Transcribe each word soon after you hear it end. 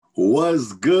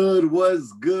What's good?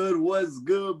 What's good? What's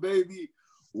good, baby?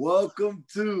 Welcome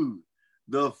to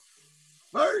the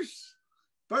first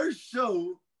first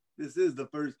show. This is the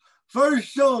first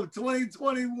show of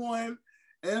 2021.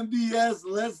 MBS.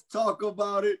 Let's talk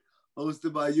about it.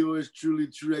 Hosted by yours truly,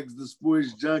 Trex, the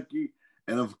sports junkie,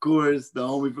 and of course the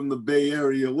homie from the Bay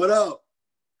Area. What up?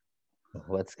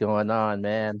 What's going on,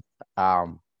 man?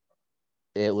 Um,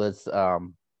 it was a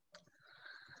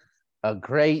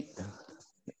great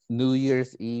New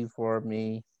Year's Eve for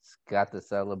me. Got to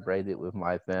celebrate it with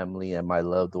my family and my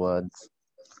loved ones.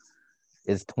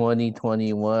 It's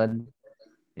 2021,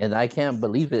 and I can't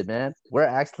believe it, man. We're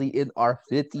actually in our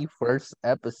 51st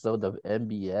episode of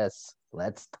MBS.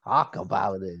 Let's talk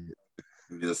about it.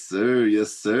 Yes, sir.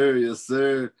 Yes, sir. Yes,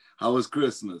 sir. How was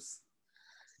Christmas?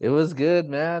 It was good,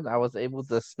 man. I was able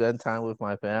to spend time with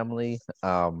my family.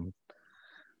 Um,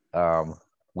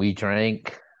 we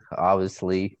drank,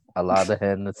 obviously, a lot of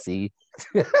Hennessy.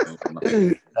 Oh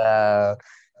man. uh,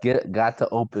 got to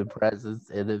open presents,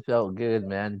 and it felt good,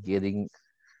 man. Getting,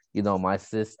 my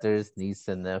sisters, niece,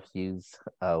 and nephews,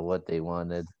 what they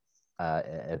wanted.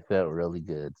 It felt really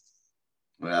good.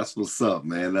 Well, that's what's up,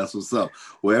 man. That's what's up.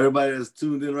 Well, everybody that's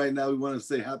tuned in right now, we want to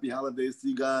say happy holidays to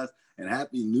you guys and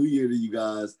happy new year to you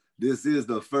guys. This is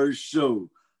the first show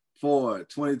for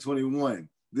 2021.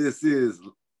 This is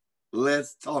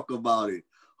Let's Talk About It,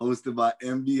 hosted by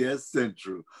MBS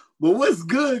Central. But what's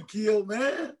good, Keo,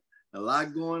 man? A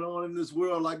lot going on in this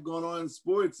world, a lot going on in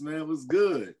sports, man. What's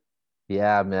good?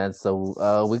 Yeah, man. So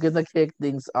we're gonna kick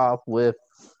things off with,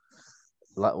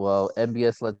 well,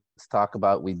 MBS. Let's talk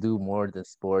about. We do more than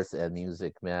sports and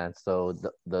music, man. So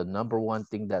the number one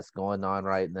thing that's going on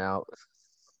right now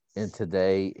and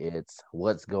today it's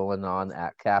what's going on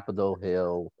at Capitol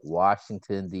Hill,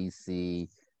 Washington, D.C.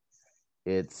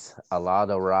 It's a lot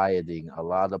of rioting, a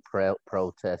lot of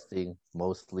protesting,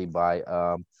 mostly by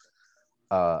a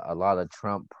lot of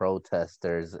Trump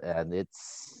protesters, and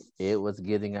it was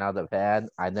getting out of hand.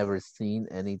 I never seen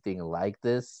anything like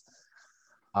this.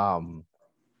 Um,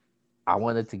 I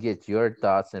wanted to get your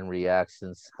thoughts and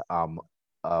reactions.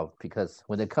 Because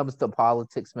when it comes to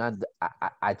politics, man,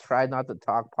 I try not to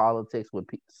talk politics with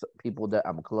people that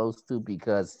I'm close to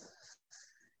because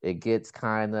it gets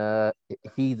kind of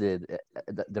heated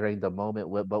during the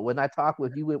moment. But when I talk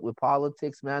with you with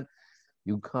politics, man,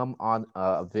 you come on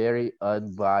a very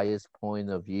unbiased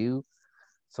point of view.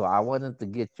 So I wanted to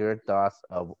get your thoughts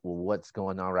of what's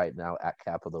going on right now at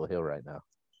Capitol Hill right now.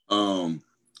 Um,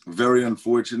 Very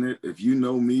unfortunate. If you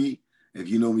know me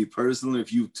personally,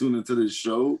 if you tune into this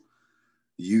show,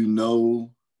 you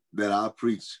know that I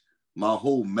preach. My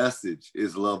whole message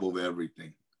is love over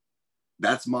everything.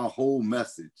 That's my whole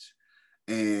message.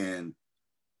 And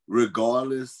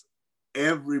regardless,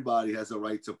 everybody has a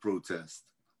right to protest.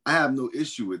 I have no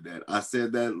issue with that. I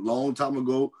said that a long time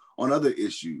ago on other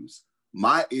issues.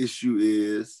 My issue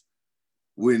is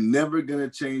we're never going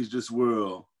to change this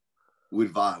world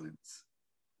with violence.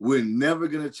 We're never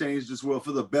going to change this world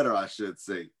for the better, I should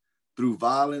say, through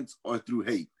violence or through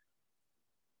hate.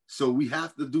 So we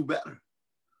have to do better.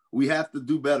 We have to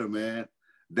do better, man.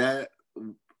 That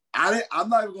I'm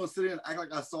not even gonna sit here and act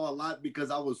like I saw a lot because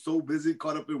I was so busy,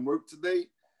 caught up in work today.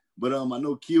 But I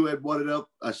know Keo had brought it up.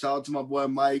 Shout out to my boy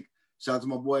Mike. Shout out to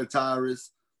my boy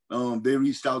Tyrus. They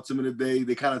reached out to me today.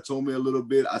 They kind of told me a little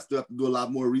bit. I still have to do a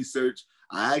lot more research.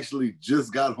 I actually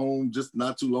just got home just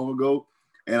not too long ago,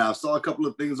 and I saw a couple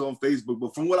of things on Facebook.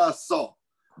 But from what I saw,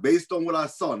 based on what I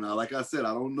saw, now, like I said,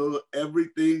 I don't know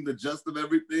everything, the gist of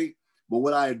everything, but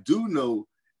what I do know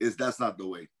is that's not the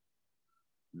way.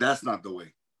 That's not the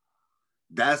way.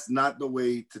 That's not the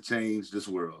way to change this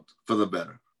world for the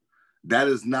better. That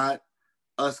is not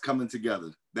us coming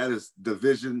together. That is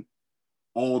division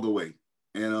all the way.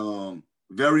 And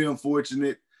very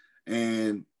unfortunate.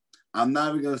 And I'm not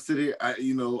even gonna sit here.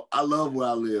 I love where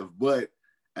I live, but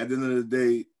at the end of the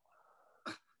day,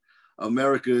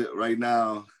 America right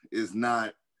now is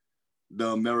not the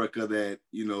America that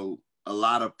a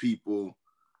lot of people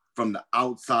from the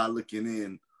outside looking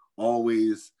in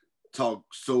always talk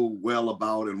so well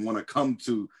about and want to come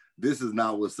to. This is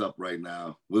not what's up right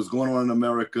now. What's going on in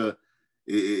America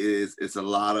is it's a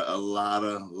lot of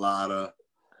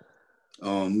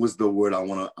what's the word I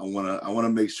want to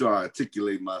make sure I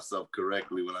articulate myself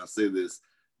correctly when I say this.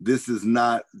 This is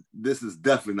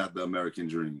definitely not the American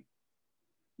dream.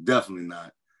 Definitely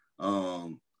not.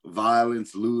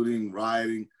 Violence, looting,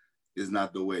 rioting is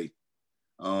not the way.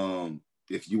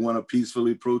 If you want to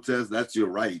peacefully protest, that's your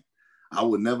right. I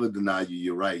would never deny you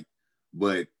your right.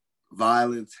 But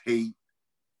violence, hate,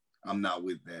 I'm not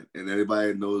with that. And everybody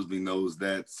that knows me knows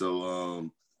that. So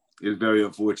It's very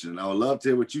unfortunate. I would love to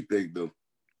hear what you think, though.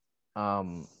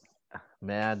 Um,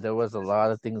 Man, there was a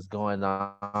lot of things going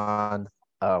on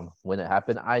when it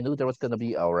happened. I knew there was gonna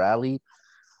be a rally,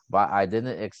 but I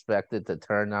didn't expect it to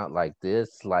turn out like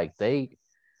this. Like they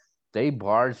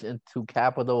barged into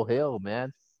Capitol Hill,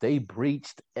 man. They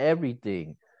breached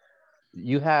everything.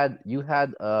 You had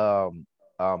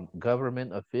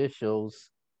government officials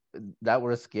that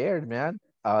were scared, man.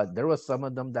 There was some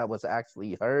of them that was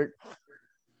actually hurt.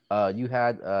 You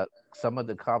had some of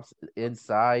the cops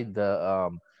inside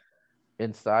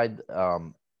inside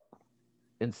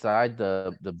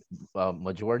the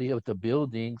majority of the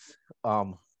buildings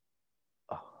um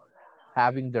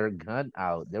having their gun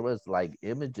out. There was like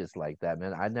images like that,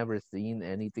 man. I never seen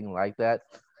anything like that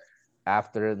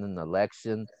after an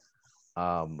election.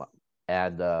 Um,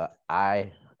 and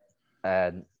I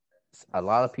and a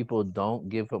lot of people don't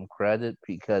give him credit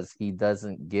because he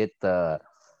doesn't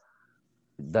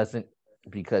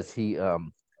because he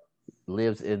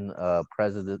lives in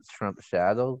President Trump's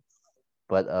shadow.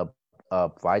 But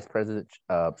Vice President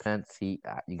Pence, you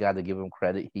got to give him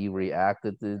credit. He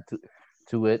reacted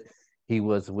to it. He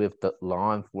was with the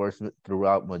law enforcement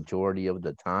throughout majority of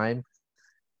the time,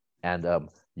 and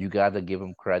you got to give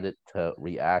him credit to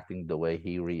reacting the way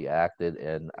he reacted,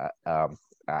 and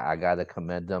I got to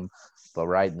commend him. But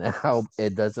right now,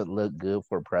 it doesn't look good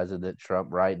for President Trump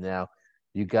right now.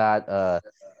 You got uh,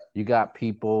 you got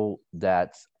people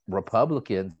that's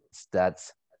Republicans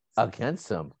that's against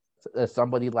him.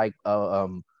 Somebody like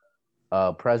the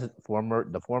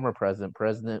former president,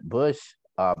 President Bush.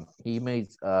 He made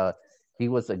he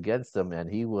was against him, and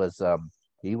he was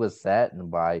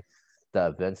saddened by the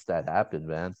events that happened,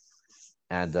 man.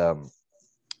 And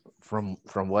from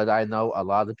what I know, a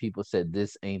lot of people said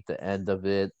this ain't the end of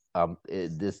it.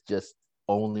 This just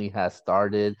only has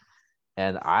started,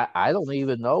 and I don't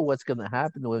even know what's gonna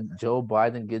happen when Joe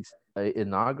Biden gets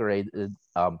inaugurated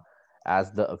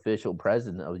as the official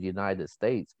president of the United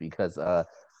States, because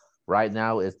right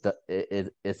now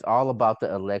it's all about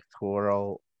the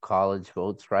electoral college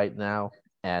votes right now,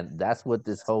 and that's what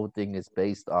this whole thing is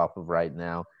based off of right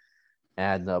now.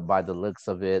 And by the looks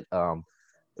of it,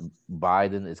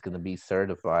 Biden is going to be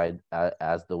certified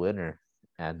as the winner,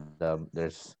 and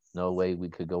there's no way we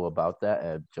could go about that.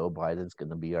 And Joe Biden's going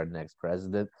to be our next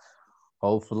president.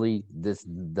 Hopefully, this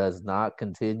does not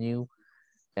continue.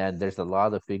 And there's a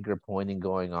lot of finger pointing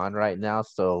going on right now.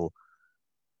 So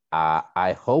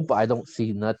I hope I don't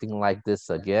see nothing like this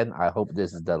again. I hope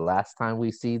this is the last time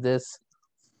we see this.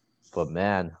 But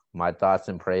man, my thoughts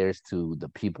and prayers to the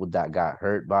people that got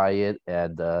hurt by it,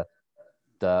 and the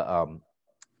the um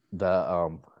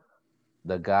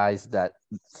the guys that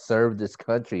serve this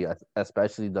country,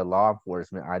 especially the law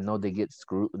enforcement. I know they get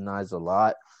scrutinized a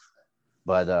lot,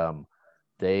 but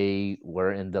they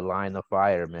were in the line of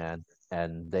fire, man,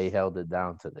 and they held it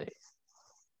down today.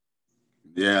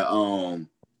 Yeah,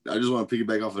 I just want to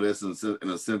piggyback off of this in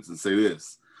a sense and say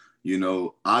this. You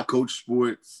know, I coach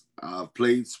sports, I've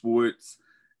played sports,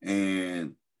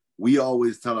 and we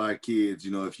always tell our kids, you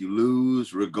know, if you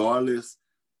lose, regardless,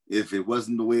 if it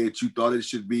wasn't the way that you thought it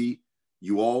should be,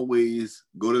 you always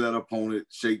go to that opponent,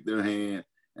 shake their hand,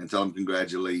 and tell them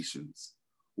congratulations.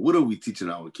 What are we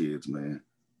teaching our kids, man?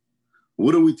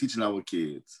 What are we teaching our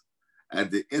kids?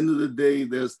 At the end of the day,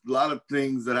 there's a lot of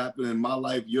things that happen in my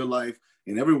life, your life,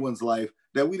 in everyone's life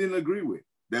that we didn't agree with,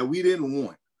 that we didn't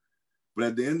want. But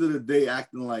at the end of the day,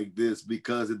 acting like this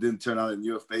because it didn't turn out in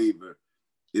your favor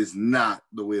is not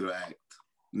the way to act.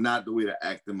 Not the way to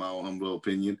act, in my own humble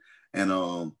opinion.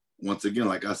 And once again,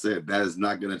 like I said, that is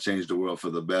not going to change the world for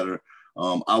the better.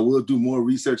 I will do more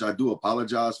research. I do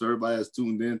apologize for everybody that's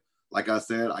tuned in. Like I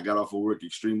said, I got off of work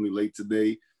extremely late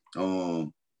today.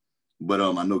 But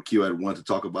I know Q had wanted to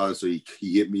talk about it, so he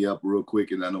hit me up real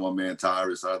quick. And I know my man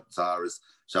Tyrus,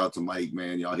 shout out to Mike,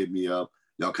 man. Y'all hit me up.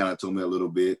 Y'all kind of told me a little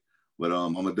bit. But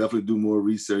I'm gonna definitely do more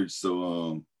research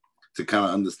so to kind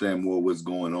of understand more what's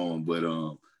going on. But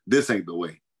this ain't the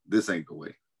way. This ain't the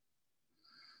way.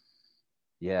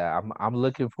 Yeah, I'm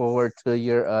looking forward to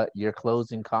your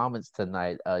closing comments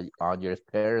tonight on your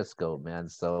Periscope, man.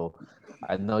 So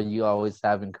I know you always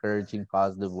have encouraging,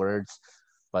 positive words,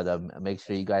 but make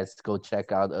sure you guys go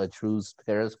check out True's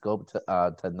Periscope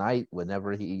tonight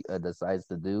whenever he decides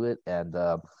to do it, and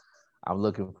I'm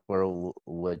looking for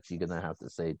what you're gonna have to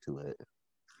say to it.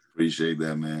 Appreciate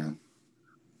that, man.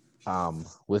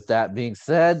 With that being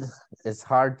said, it's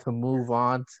hard to move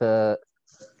on to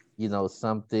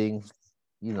something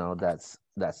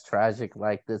that's tragic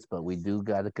like this, but we do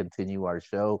got to continue our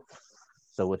show.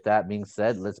 So with that being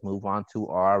said, let's move on to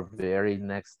our very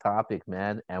next topic,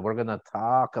 man. And we're gonna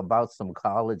talk about some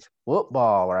college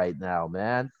football right now,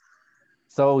 man.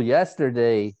 So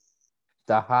yesterday,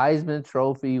 the Heisman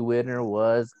Trophy winner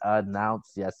was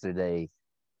announced yesterday.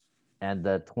 And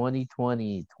the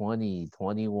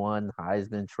 2020-2021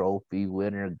 Heisman Trophy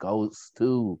winner goes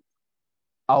to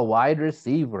a wide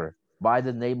receiver by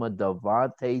the name of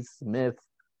Devontae Smith,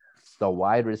 the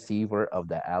wide receiver of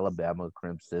the Alabama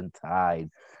Crimson Tide.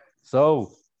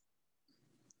 So,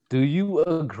 do you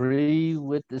agree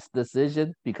with this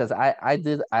decision? Because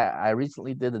I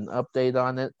recently did an update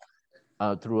on it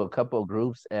through a couple of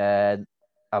groups, and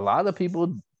a lot of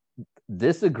people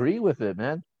disagree with it,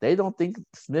 man. They don't think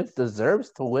Smith deserves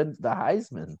to win the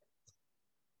Heisman.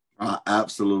 I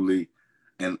absolutely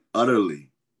and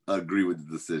utterly agree with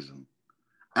the decision.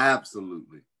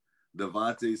 Absolutely.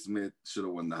 Devontae Smith should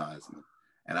have won the Heisman.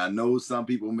 And I know some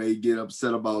people may get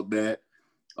upset about that.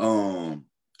 Um,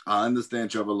 I understand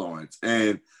Trevor Lawrence.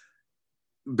 And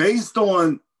based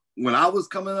on when I was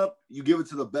coming up, you give it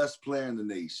to the best player in the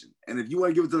nation. And if you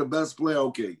want to give it to the best player,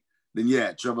 okay, then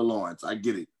yeah, Trevor Lawrence. I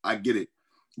get it. I get it.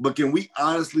 But can we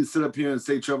honestly sit up here and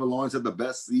say Trevor Lawrence had the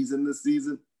best season this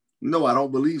season? No, I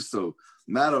don't believe so.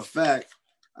 Matter of fact,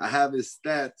 I have his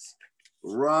stats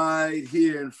right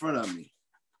here in front of me.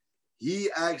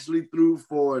 He actually threw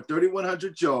for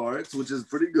 3,100 yards, which is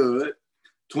pretty good.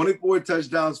 24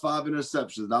 touchdowns, 5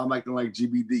 interceptions. Now I'm acting like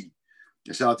GBD.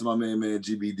 Shout out to my man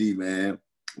GBD, man.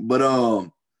 But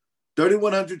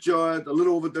 3,100 yards, a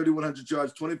little over 3,100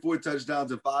 yards, 24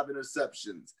 touchdowns, and 5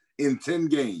 interceptions in 10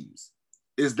 games.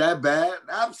 Is that bad?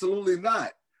 Absolutely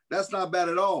not. That's not bad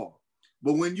at all.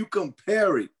 But when you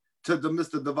compare it to the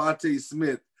Mr. Devontae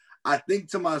Smith, I think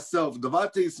to myself,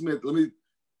 Devontae Smith, let me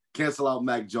cancel out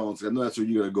Mac Jones. I know that's where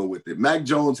you're going to go with it. Mac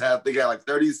Jones they got like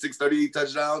 36, 38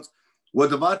 touchdowns. Well,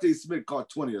 Devontae Smith caught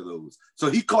 20 of those.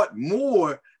 So he caught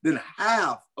more than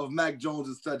half of Mac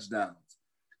Jones's touchdowns.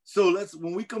 So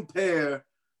when we compare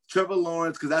Trevor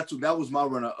Lawrence, because that was my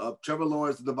runner-up, Trevor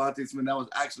Lawrence to Devontae Smith, that was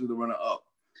actually the runner-up.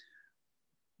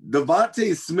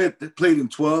 Devontae Smith played in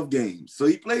 12 games. So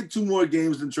he played 2 more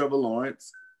games than Trevor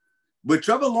Lawrence. But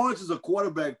Trevor Lawrence is a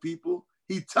quarterback, people.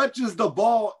 He touches the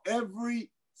ball every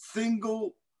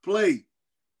single play.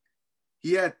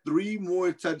 He had 3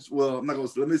 more well, I'm not gonna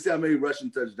let me see how many rushing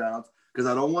touchdowns, because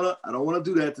I don't wanna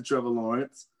do that to Trevor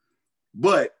Lawrence.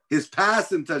 But his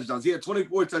passing touchdowns, he had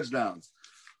 24 touchdowns.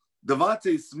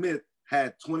 Devontae Smith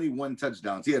had 21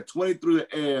 touchdowns. He had 20 through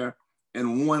the air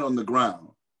and 1 on the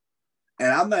ground. And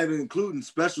I'm not even including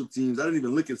special teams. I didn't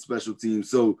even look at special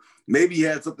teams. So maybe he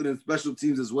had something in special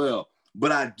teams as well.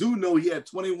 But I do know he had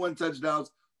 21 touchdowns,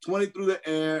 20 through the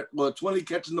air, 20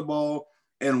 catching the ball,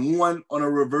 and 1 on a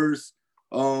reverse.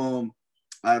 I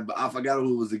forgot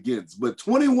who it was against. But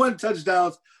 21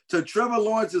 touchdowns to Trevor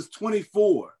Lawrence's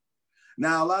 24.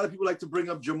 Now, a lot of people like to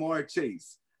bring up Jamar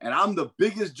Chase. And I'm the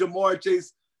biggest Jamar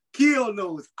Chase. Keo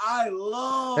knows I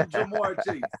love Jamar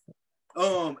Chase.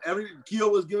 Keo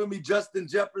was giving me Justin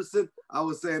Jefferson. I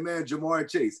was saying, man, Jamar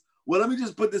Chase. Well, let me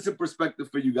just put this in perspective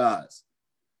for you guys.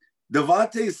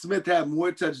 Devontae Smith had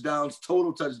more touchdowns,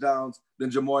 total touchdowns,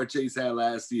 than Jamar Chase had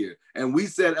last year. And we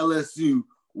said LSU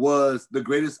was the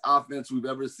greatest offense we've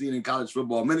ever seen in college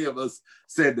football. Many of us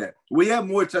said that. We have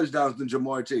more touchdowns than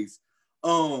Jamar Chase.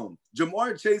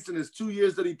 Jamar Chase, in his 2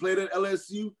 years that he played at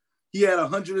LSU, he had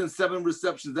 107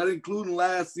 receptions. That including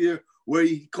last year where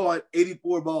he caught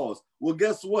 84 balls. Well,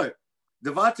 guess what?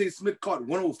 Devontae Smith caught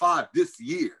 105 this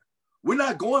year. We're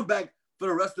not going back for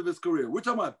the rest of his career. We're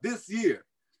talking about this year.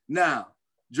 Now,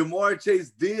 Jamar Chase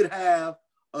did have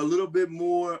a little bit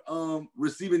more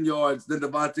receiving yards than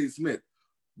Devontae Smith,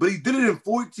 but he did it in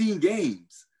 14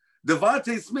 games.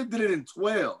 Devontae Smith did it in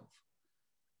 12.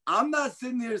 I'm not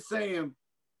sitting here saying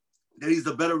that he's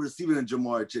a better receiver than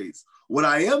Jamar Chase. What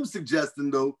I am suggesting,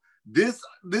 though, this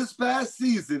past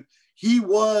season, he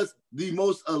was the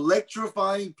most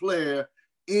electrifying player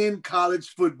in college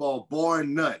football, bar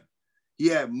none. He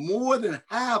had more than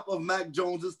half of Mac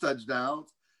Jones's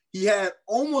touchdowns. He had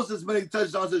almost as many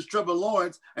touchdowns as Trevor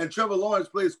Lawrence, and Trevor Lawrence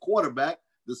plays quarterback,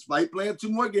 despite playing 2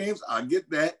 more games. I get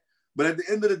that. But at the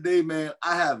end of the day, man,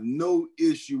 I have no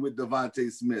issue with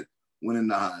Devontae Smith winning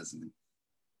the Heisman.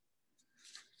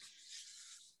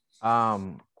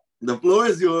 The floor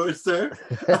is yours, sir.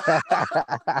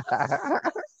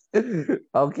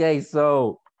 Okay,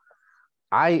 so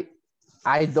I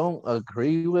I don't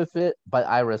agree with it, but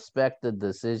I respect the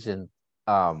decision.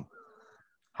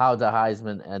 How the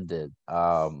Heisman ended.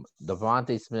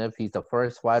 Devontae Smith, he's the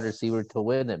first wide receiver to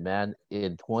win it, man,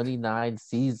 in 29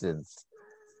 seasons.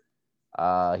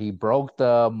 He broke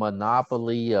the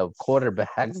monopoly of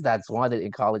quarterbacks that's wanted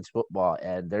in college football,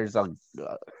 and there's a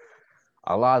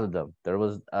lot of them. There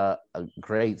was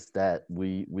greats that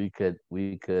we could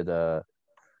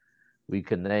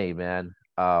name, man.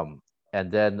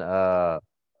 And then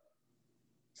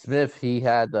Smith, he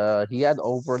had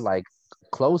over like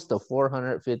close to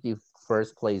 450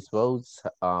 first place votes.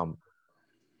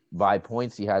 By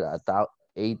points, he had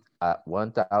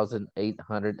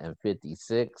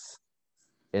 1,856.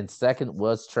 In second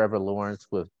was Trevor Lawrence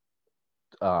with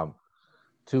um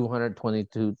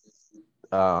 222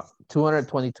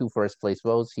 222 first place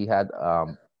votes. He had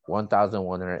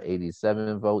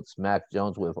 1,187 votes. Mac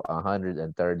Jones with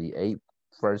 138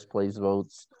 first place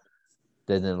votes.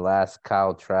 Then in last,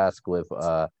 Kyle Trask with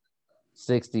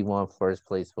 61 first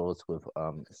place votes with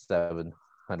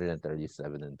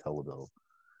 737 in total.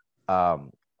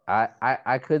 Um,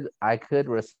 I could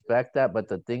respect that, but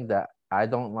the thing that I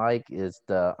don't like is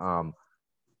the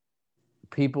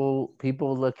people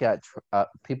look at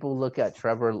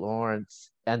Trevor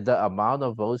Lawrence and the amount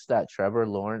of votes that Trevor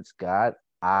Lawrence got.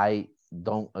 I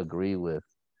don't agree with.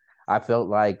 I felt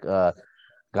like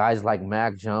guys like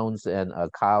Mac Jones and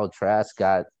Kyle Trask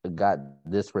got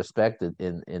disrespected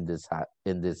in this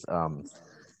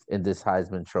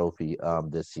Heisman Trophy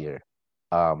this year.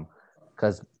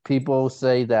 Because people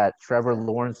say that Trevor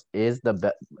Lawrence is the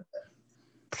best.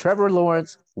 Trevor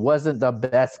Lawrence wasn't the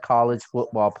best college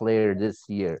football player this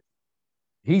year.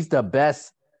 He's the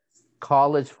best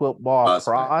college football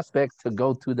Prospect. prospect to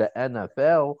go to the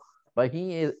NFL, but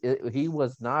he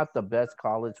was not the best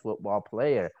college football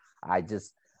player. I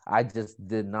just I just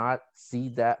did not see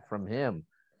that from him.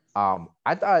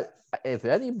 I thought if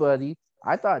anybody,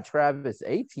 I thought Travis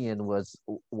Etienne was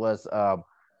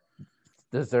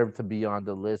deserved to be on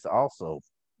the list also.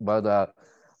 But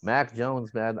Mac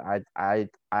Jones, man,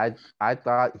 I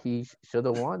thought he should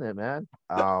have won it, man.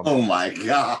 Oh my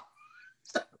God.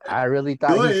 I really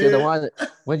thought Go he should have ahead. won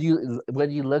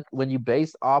it. When you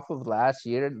base off of last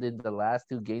year, in the last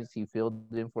two games he filled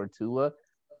in for Tua,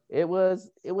 it was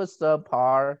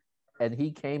subpar, and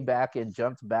he came back and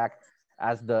jumped back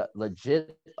as the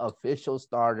legit official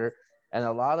starter. And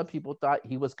a lot of people thought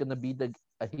he was gonna be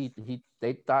he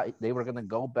they thought they were gonna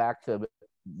go back to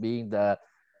being the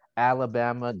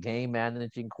Alabama game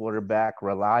managing quarterback,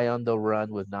 rely on the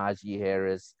run with Najee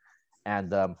Harris, and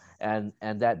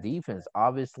that defense.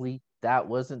 Obviously, that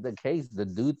wasn't the case. The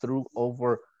dude threw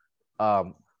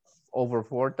um over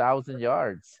 4,000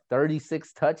 yards,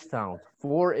 36 touchdowns,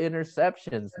 four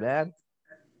interceptions. Man,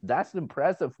 that's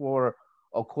impressive for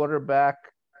a quarterback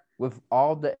with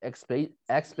all the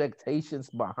expectations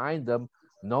behind them.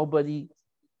 Nobody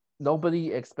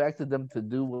nobody expected them to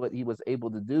do what he was able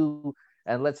to do.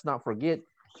 And let's not forget,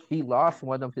 he lost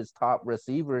one of his top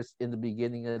receivers in the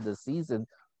beginning of the season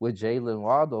with Jalen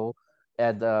Waddle.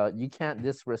 And you can't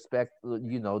disrespect,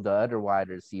 the other wide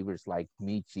receivers like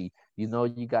Michi. You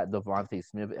got Devontae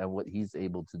Smith and what he's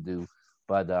able to do.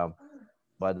 But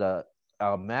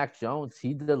Mac Jones,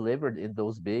 he delivered in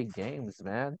those big games,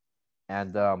 man.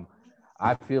 And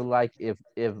I feel like if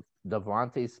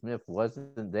Devontae Smith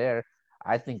wasn't there,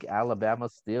 I think Alabama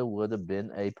still would have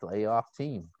been a playoff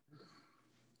team.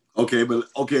 Okay, but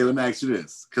okay, let me ask you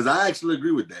this. Because I actually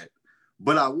agree with that.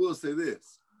 But I will say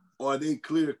this. Are they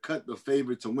clear cut the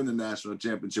favorite to win the national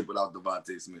championship without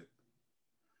Devontae Smith?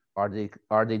 Are they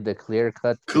the clear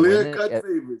cut to win Clear it? cut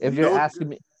favorite. If you're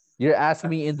asking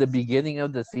me in the beginning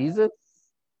of the season,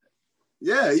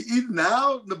 Yeah, even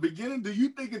now, in the beginning, do you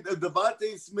think if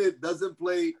Devontae Smith doesn't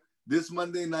play this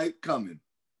Monday night coming,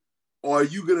 or are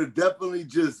you going to definitely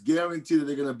just guarantee that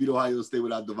they're going to beat Ohio State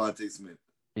without Devontae Smith?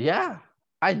 yeah,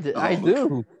 I Oh, okay.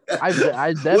 do. I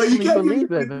Well, you definitely can't give me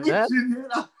believe it, man. prediction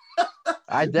yet.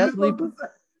 I You're definitely supposed to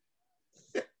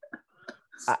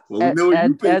say, well, we and know what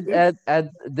you picked.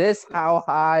 this how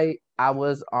high I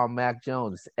was on Mac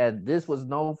Jones, and this was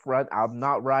no front. I'm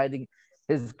not riding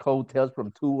his coattails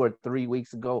from 2 or 3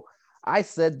 weeks ago. I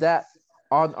said that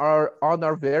on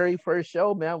our very first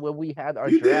show, man, when we had our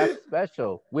You draft did.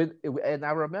 special and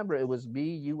I remember it was me,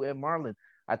 you, and Marlon.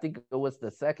 I think it was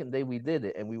the second day we did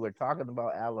it, and we were talking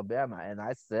about Alabama, and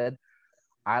I said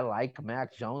I like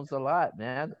Mac Jones a lot,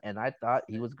 man, and I thought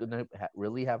he was gonna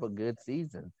really have a good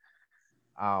season.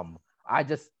 Um, I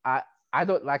just I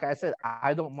don't like I said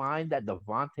I don't mind that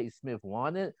Devontae Smith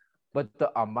won it, but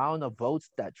the amount of votes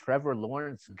that Trevor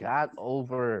Lawrence got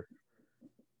over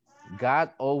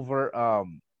got over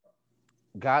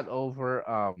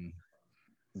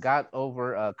got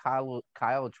over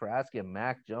Kyle Trask and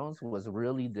Mac Jones was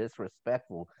really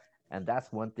disrespectful, and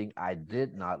that's one thing I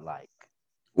did not like.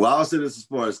 Well, I'll say this as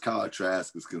far as Kyle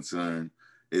Trask is concerned.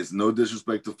 It's no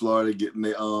disrespect to Florida getting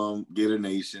the Gator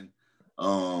Nation.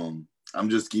 I'm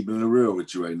just keeping it real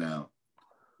with you right now.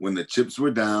 When the chips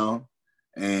were down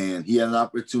and he had an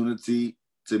opportunity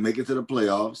to make it to the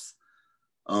playoffs,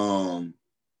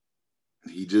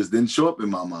 he just didn't show up in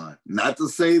my mind. Not to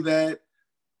say that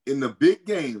in the big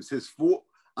games,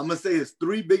 I'm going to say his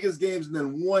 3 biggest games and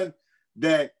then one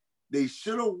that they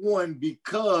should have won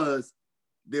because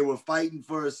they were fighting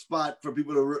for a spot for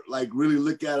people to like really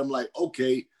look at them like,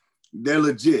 okay, they're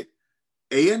legit.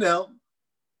 A&M,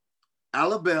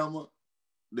 Alabama,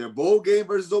 their bowl game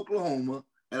versus Oklahoma,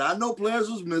 and I know players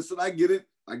was missing. I get it.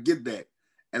 I get that.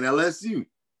 And LSU.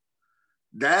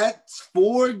 That's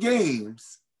 4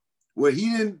 games where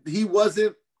he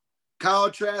wasn't Kyle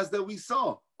Trask that we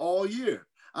saw all year.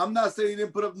 I'm not saying he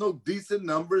didn't put up no decent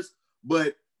numbers,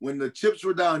 but when the chips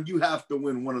were down, you have to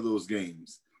win one of those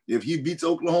games. If he beats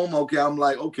Oklahoma, okay, I'm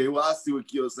like, okay, well, I see what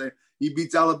Keel's saying. He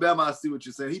beats Alabama, I see what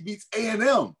you're saying. He beats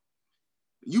A&M.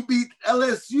 You beat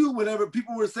LSU whenever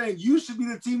people were saying you should be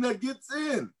the team that gets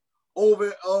in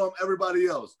over everybody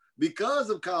else because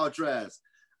of Kyle Trask.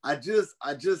 I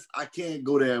can't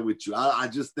go there with you. I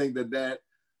just think that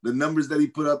the numbers that he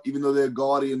put up, even though they're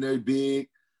gaudy and they're big,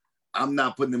 I'm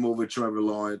not putting them over Trevor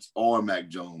Lawrence or Mac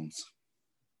Jones.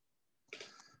 Okay.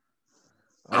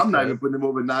 I'm not even putting them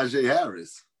over Najee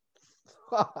Harris.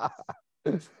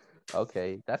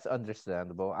 Okay, that's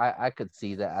understandable. I could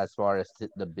see that as far as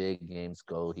the big games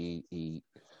go, he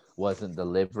wasn't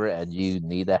delivered, and you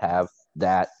need to have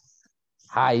that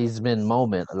Heisman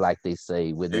moment, like they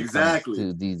say, when it comes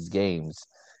to these games.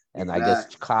 And I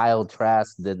guess Kyle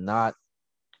Trask did not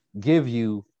give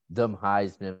you them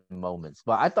Heisman moments,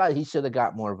 but I thought he should have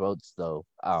got more votes though.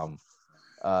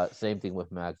 Same thing with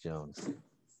Mac Jones.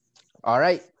 All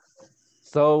right,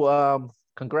 so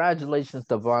congratulations,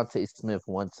 Devontae Smith,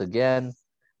 once again.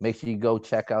 Make sure you go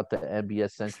check out the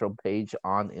MBS Central page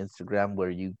on Instagram,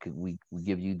 where we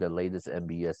give you the latest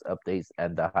MBS updates,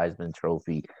 and the Heisman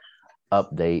Trophy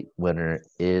update winner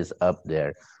is up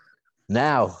there.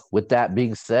 Now, with that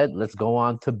being said, let's go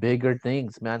on to bigger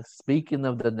things, man. Speaking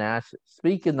of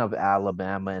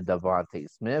Alabama and Devontae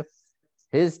Smith,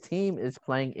 his team is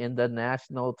playing in the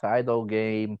national title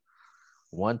game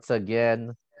once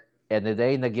again, and it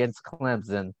ain't against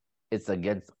Clemson, it's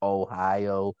against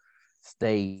Ohio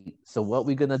State. So what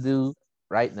we're gonna do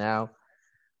right now,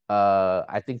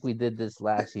 I think we did this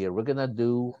last year. We're gonna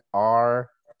do our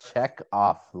check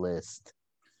off list.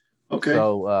 Okay.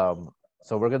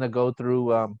 So we're gonna go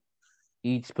through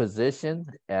each position,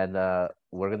 and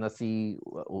we're gonna see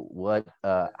what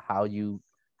how you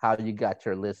got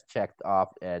your list checked off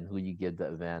and who you give the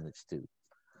advantage to.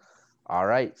 All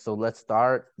right, so let's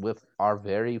start with our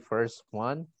very first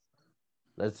one.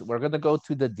 We're gonna go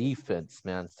to the defense,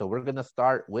 man. So we're gonna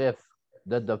start with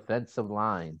the defensive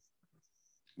line.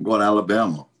 I'm going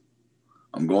Alabama.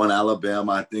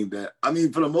 I think that,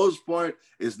 for the most part,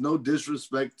 it's no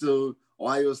disrespect to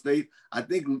Ohio State. I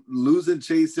think losing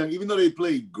Chase Young, even though they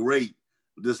played great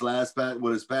this past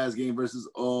game versus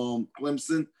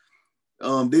Clemson,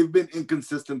 they've been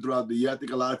inconsistent throughout the year. I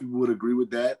think a lot of people would agree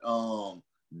with that.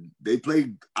 They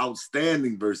played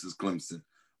outstanding versus Clemson,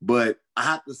 but I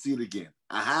have to see it again.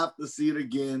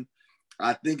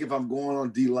 I think if I'm going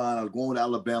on D-line, I'm going with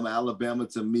Alabama. Alabama,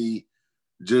 to me,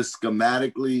 just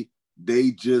schematically,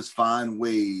 they just find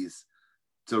ways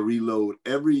to reload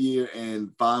every year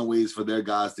and find ways for their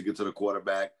guys to get to the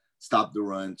quarterback, stop the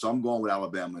run. So I'm going with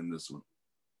Alabama in this one.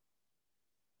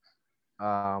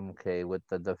 Okay, with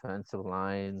the defensive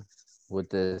line, with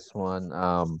this one,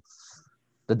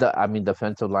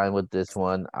 defensive line with this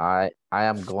one, I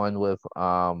am going with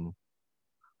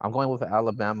I'm going with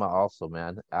Alabama also,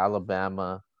 man.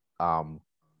 Alabama, um,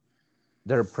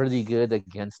 they're pretty good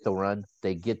against the run.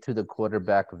 They get to the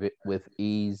quarterback with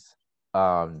ease,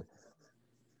 um,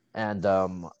 and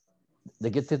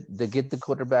they get the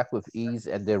quarterback with ease,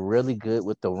 and they're really good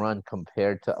with the run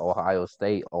compared to Ohio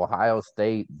State. Ohio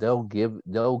State, they'll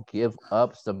give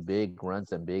up some big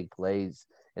runs and big plays,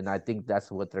 and I think that's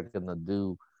what they're gonna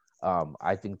do.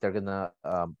 I think they're gonna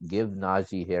give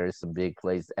Najee Harris some big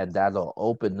plays, and that'll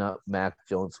open up Mac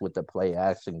Jones with the play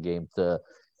action game to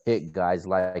hit guys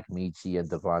like Michi and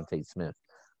Devontae Smith.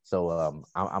 So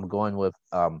I'm going with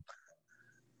on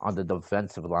the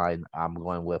defensive line. I'm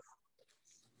going with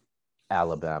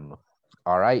Alabama.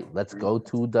 All right, let's go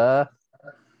to the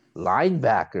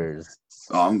linebackers.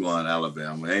 Oh, I'm going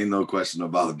Alabama. Ain't no question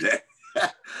about that.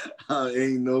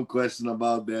 Ain't no question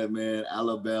about that, man.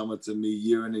 Alabama, to me,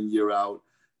 year in and year out,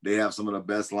 they have some of the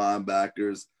best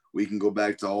linebackers. We can go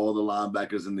back to all the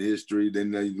linebackers in the history.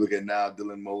 Then you look at now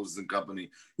Dylan Moses and company.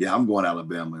 Yeah, I'm going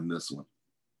Alabama in this one.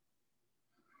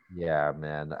 Yeah,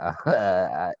 man.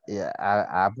 Yeah,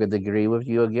 I'm gonna agree with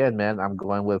you again, man. I'm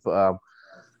going with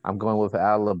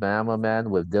Alabama, man,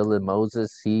 with Dylan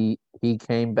Moses. He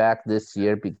came back this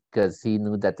year because he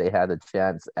knew that they had a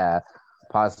chance at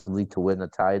possibly to win a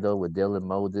title with Dylan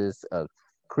Moses,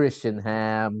 Christian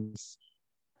Hams,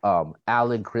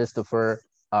 Allen Christopher.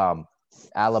 Um,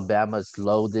 Alabama's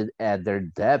loaded, and their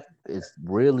depth is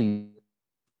really there.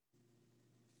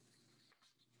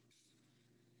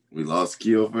 We lost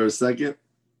Keo for a second.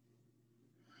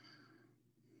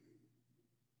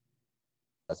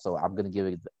 So I'm gonna give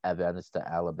it advantage to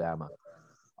Alabama.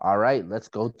 All right, let's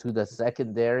go to the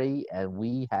secondary, and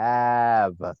we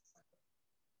have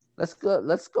let's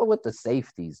go with the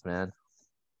safeties, man.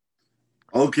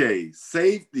 Okay,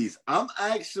 safeties. I'm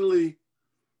actually,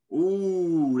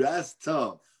 ooh, that's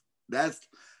tough. That's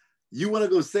you want to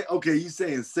go say, okay, you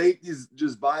saying safeties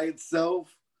just by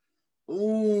itself?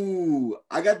 Ooh,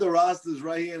 I got the rosters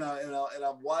right here, and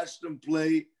I've watched them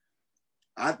play.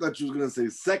 I thought you was gonna say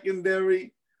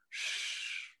secondary.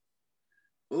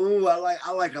 Ooh, I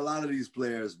like a lot of these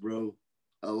players, bro.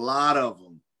 A lot of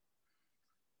them.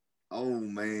 Oh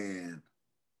man,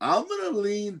 I'm gonna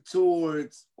lean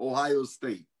towards Ohio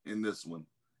State in this one.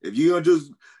 If you're gonna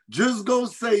just go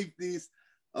safeties,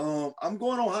 I'm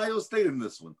going Ohio State in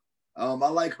this one. I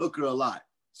like Hooker a lot,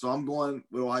 so I'm going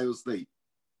with Ohio State.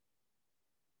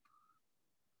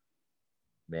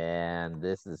 Man,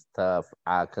 this is tough.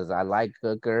 Cause I like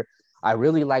Hooker. I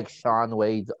really like Sean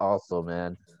Wade also,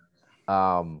 man.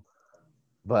 Um,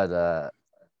 but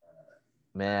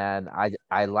man, I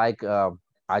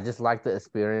just like the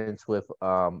experience with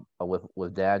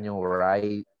Daniel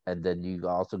Wright, and then you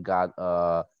also got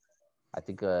I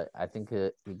think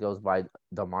he goes by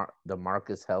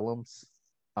Demarcus Helms,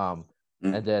 um,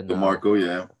 and then DeMarco,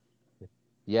 yeah.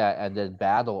 yeah, and then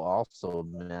Battle also,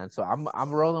 man. So I'm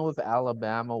rolling with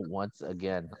Alabama once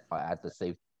again at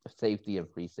the safety and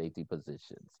free safety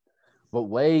positions. But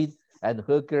Wade and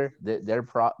Hooker,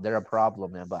 they're a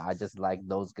problem, man. But I just like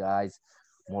those guys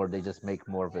more. They just make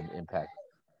more of an impact.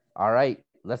 All right,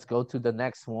 let's go to the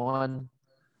next one.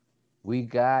 We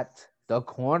got the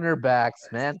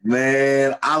cornerbacks, man.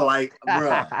 Man,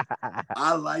 bruh.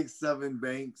 I like Seven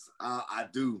Banks. I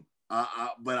do.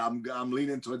 But I'm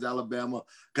leaning towards Alabama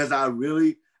because I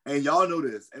really, and y'all know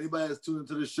this. Anybody that's tuned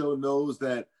into the show knows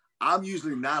that I'm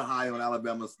usually not high on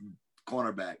Alabama's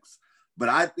cornerbacks, but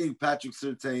I think Patrick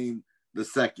Surtain the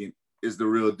second is the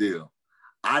real deal.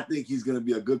 I think he's going to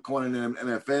be a good corner in the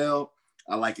NFL.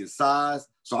 I like his size,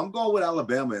 so I'm going with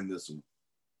Alabama in this one.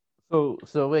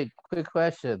 So wait, quick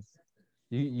question.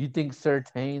 You think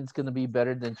Sertain's gonna be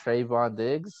better than Trayvon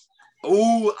Diggs?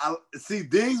 Oh, see,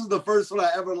 Diggs was the first one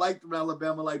I ever liked from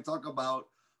Alabama, like talk about.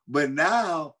 But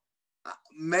now,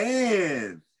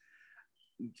 man,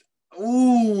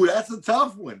 ooh, that's a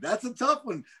tough one. That's a tough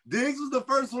one. Diggs was the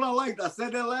first one I liked. I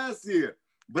said that last year,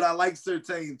 but I like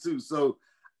Sertain too. So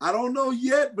I don't know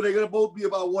yet, but they're gonna both be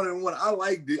about 1-1. I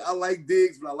like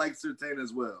Diggs, but I like Sertain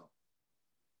as well.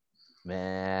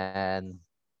 Man,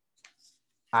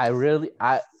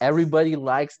 I everybody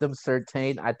likes them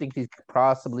Sertain. I think he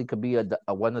possibly could be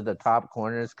one of the top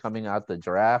corners coming out the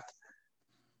draft.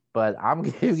 But I'm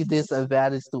giving this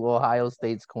advantage to Ohio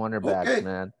State's cornerbacks, Okay,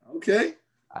 man. okay.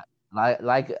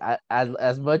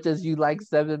 As much as you like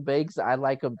Seven Banks, I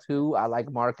like him too. I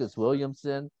like Marcus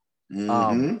Williamson.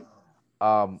 Um, Mm-hmm.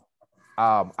 um,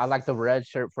 I like the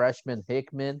redshirt freshman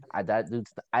Hickman. That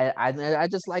dude's. I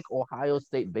just like Ohio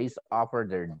State based off of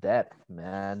their depth,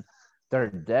 man. Their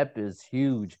depth is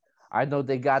huge. I know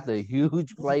they got the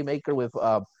huge playmaker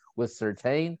with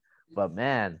Sertain, but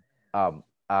man, um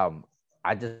um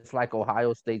I just like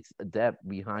Ohio State's depth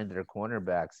behind their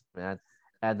cornerbacks, man,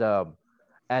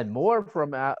 and more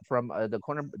from the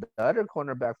other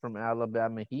cornerback from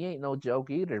Alabama. He ain't no joke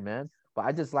either, man. But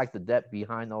I just like the depth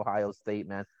behind Ohio State,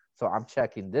 man. So I'm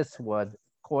checking this one,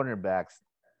 cornerbacks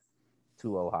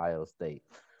to Ohio State.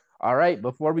 All right,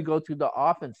 before we go to the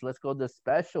offense, let's go to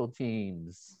special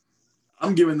teams.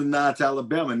 I'm giving the nod to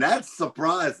Alabama, and that's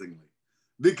surprisingly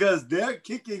because their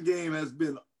kicking game has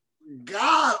been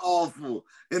god awful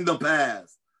in the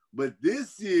past. But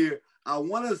this year, I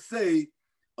want to say,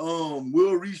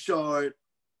 Will Richard,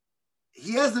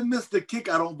 he hasn't missed a kick,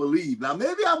 I don't believe. Now,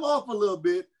 maybe I'm off a little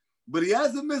bit, but he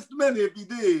hasn't missed many if he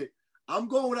did. I'm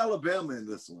going with Alabama in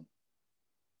this one.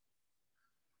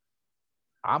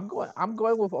 I'm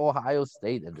going with Ohio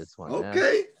State in this one, man.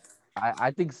 Okay.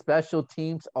 I think special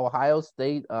teams, Ohio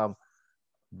State,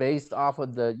 based off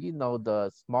of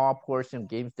the small portion of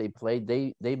games they played,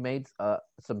 they made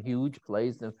some huge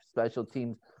plays and special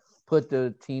teams put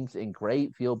the teams in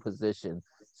great field position.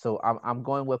 So I'm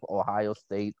going with Ohio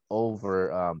State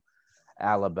over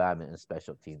Alabama in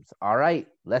special teams. All right,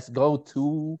 let's go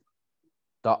to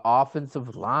the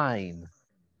offensive line.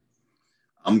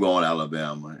 I'm going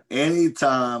Alabama.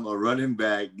 Anytime a running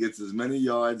back gets as many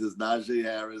yards as Najee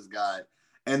Harris got,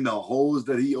 and the holes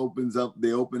that he opens up,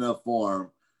 they open up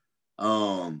for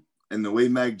him. And the way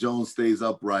Mac Jones stays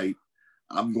upright,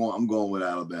 I'm going with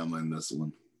Alabama in this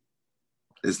one.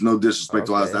 It's no disrespect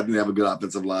to us. I Okay. think they have a good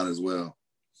offensive line as well.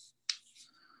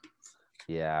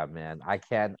 Yeah, man. I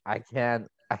can't I can't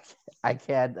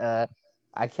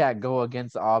go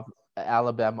against off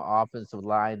Alabama offensive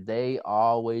line. They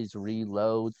always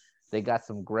reload. They got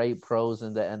some great pros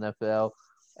in the NFL,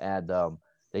 and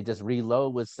they just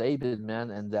reload with Saban,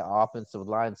 man, and the offensive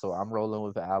line. So I'm rolling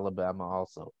with Alabama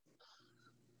also.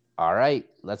 All right,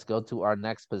 let's go to our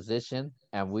next position,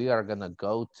 and we are gonna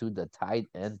go to the tight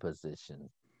end position.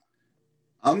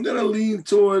 I'm gonna lean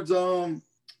towards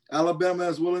Alabama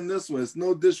as well in this one. It's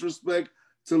no disrespect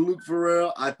to Luke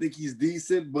Farrell. I think he's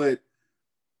decent, but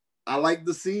I like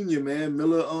the senior man,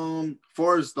 Miller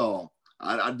Forrestall.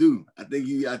 I do. I think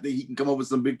he can come up with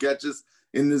some big catches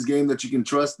in this game that you can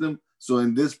trust him. So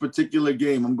in this particular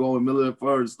game, I'm going with Miller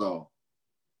Forrestall.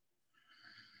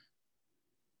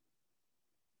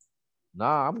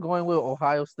 Nah, I'm going with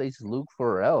Ohio State's Luke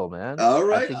Farrell, man. All I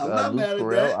right, think I'm not Luke mad at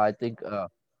Farrell. that.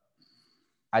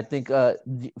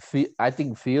 I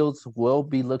think Fields will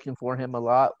be looking for him a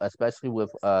lot, especially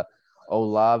with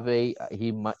Olave.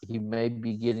 He may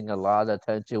be getting a lot of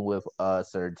attention with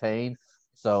Certain.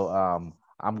 So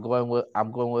I'm going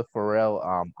with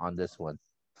Farrell on this one.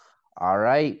 All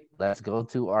right, let's go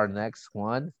to our next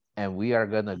one, and we are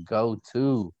gonna go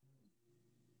to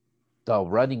the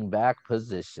running back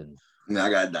position. I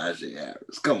got Najee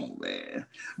Harris. Come on, man.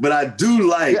 But I do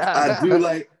like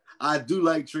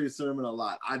Trey Sermon a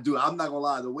lot. I do. I'm not gonna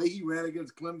lie. The way he ran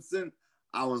against Clemson,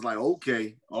 I was like,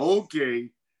 okay.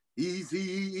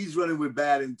 He's running with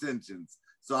bad intentions.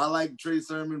 So I like Trey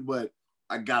Sermon, but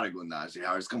I gotta go Najee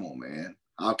Harris. Come on, man.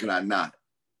 How can I not?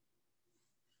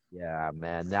 Yeah,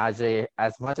 man. Najee,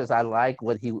 as much as I like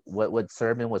what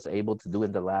Sermon was able to do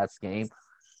in the last game,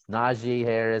 Najee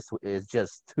Harris is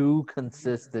just too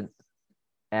consistent,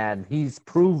 and he's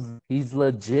proved he's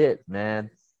legit, man.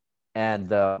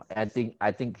 And I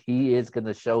think he is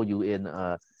gonna show you in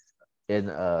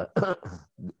the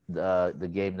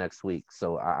game next week.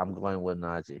 So I'm going with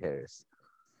Najee Harris.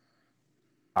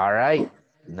 All right,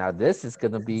 now this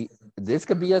could be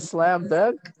a slam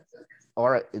dunk,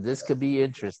 or this could be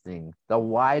interesting. The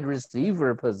wide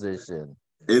receiver position.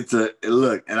 It's a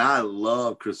look, and I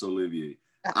love Chris Olivier.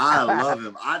 I love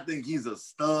him. I think he's a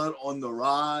stud on the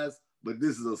rise, but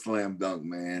this is a slam dunk,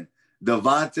 man.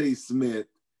 Devontae Smith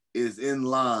is in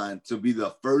line to be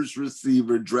the first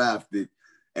receiver drafted,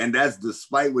 and that's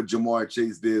despite what Jamar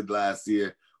Chase did last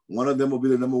year. One of them will be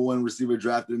the number one receiver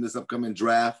drafted in this upcoming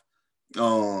draft.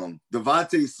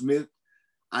 Devontae Smith,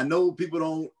 I know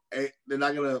people they're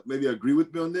not gonna maybe agree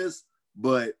with me on this,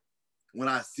 but when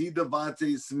I see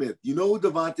Devontae Smith, you know who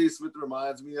Devontae Smith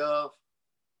reminds me of?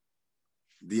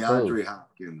 Who? DeAndre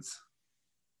Hopkins.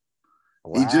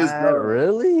 He just What? does.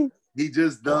 Really? He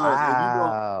just does.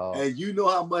 Wow. And you know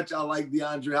how much I like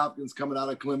DeAndre Hopkins coming out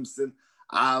of Clemson.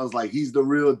 I was like, he's the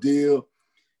real deal.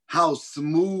 How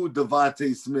smooth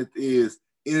Devontae Smith is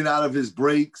in and out of his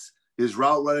breaks, his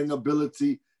route running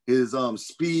ability, his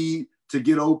speed to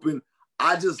get open.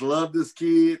 I just love this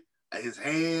kid. His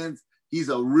hands. He's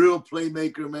a real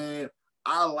playmaker, man.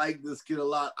 I like this kid a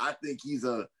lot. I think he's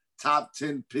a top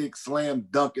 10 pick, slam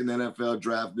dunk in the NFL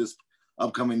draft this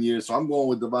upcoming year. So I'm going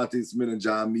with Devontae Smith and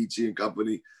John Michie and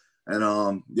company.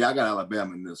 And yeah, I got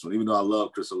Alabama in this one, even though I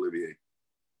love Chris Olivier.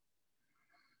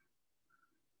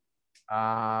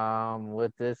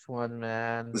 With this one,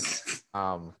 man.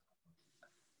 Um,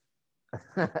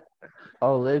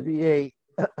 Olivier,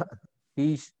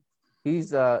 he's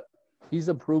he's a he's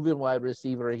a proven wide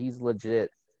receiver. He's legit,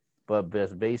 but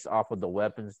based off of the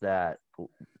weapons that's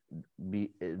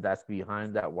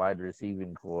behind that wide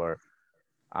receiving core,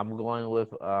 I'm going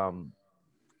with um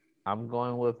I'm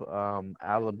going with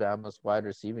Alabama's wide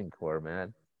receiving core,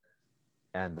 man.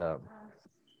 And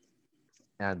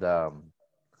and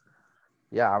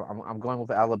yeah, I'm going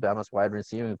with Alabama's wide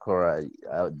receiving core.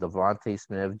 Devontae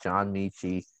Smith, John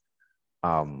Michie.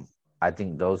 Um, I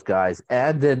think those guys,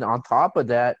 and then on top of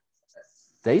that,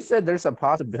 they said there's a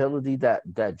possibility that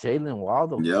Jalen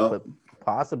Waddle Yep. could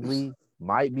possibly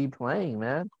might be playing,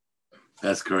 man.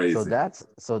 That's So crazy. that's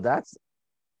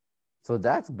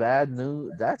bad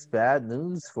news. That's bad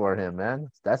news for him, man.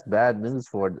 That's bad news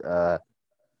for the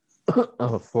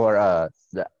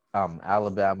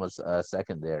Alabama's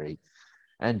secondary.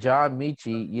 And John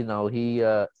Michie, you know,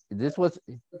 this was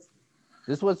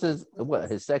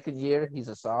his second year. He's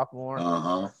a sophomore.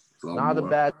 Uh-huh. Not a Sophomore.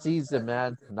 bad season,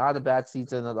 man. Not a bad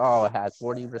season at all. Had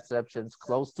 40 receptions,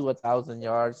 close to 1,000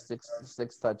 yards,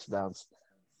 six touchdowns.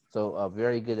 So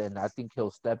very good, and I think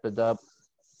he'll step it up.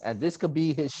 And this could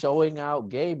be his showing out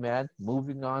game, man.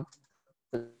 Moving on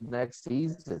to next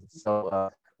season. So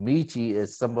Michi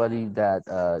is somebody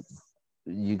that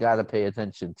you got to pay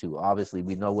attention to. Obviously,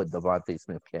 we know what Devontae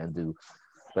Smith can do,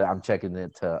 but I'm checking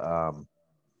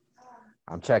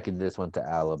this one to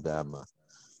Alabama.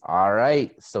 All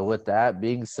right. So with that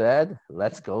being said,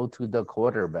 let's go to the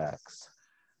quarterbacks.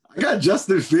 I got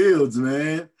Justin Fields,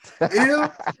 man.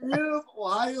 If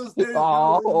Ohio State is gonna win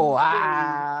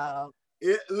Oh this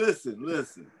game, wow.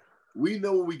 listen. We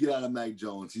know what we get out of Mac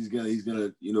Jones. He's gonna,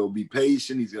 be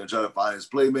patient. He's gonna try to find his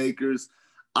playmakers.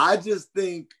 I just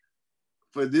think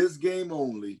for this game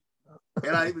only,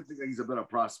 and I even think that he's a better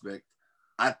prospect.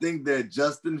 I think that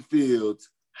Justin Fields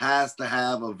has to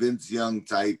have a Vince Young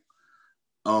type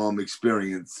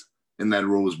experience in that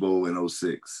Rose Bowl in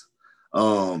 06.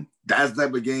 That's the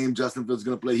type of game Justin Fields is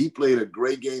going to play. He played a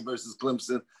great game versus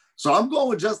Clemson. So I'm going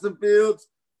with Justin Fields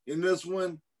in this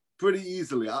one pretty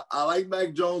easily. I like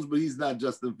Mac Jones, but he's not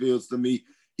Justin Fields to me.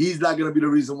 He's not going to be the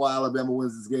reason why Alabama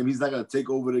wins this game. He's not going to take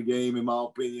over the game, in my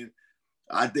opinion.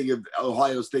 I think if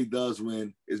Ohio State does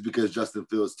win, it's because Justin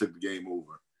Fields took the game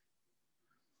over.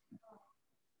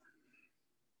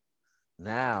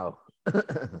 Now,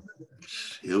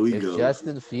 here we if go.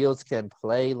 Justin Fields can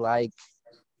play like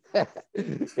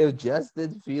if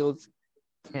Justin Fields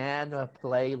can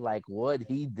play like what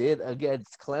he did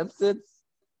against Clemson,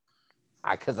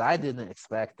 because I didn't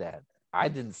expect that. I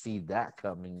didn't see that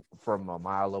coming from a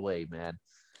mile away, man.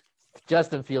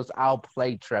 Justin Fields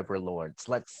outplayed Trevor Lawrence.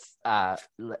 We're not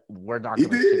going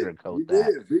to sugarcoat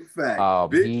that. Big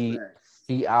fact. Big fact.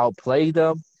 He outplayed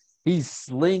him. He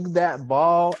slinged that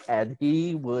ball, and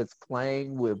he was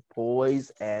playing with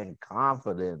poise and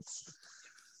confidence.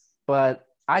 But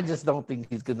I just don't think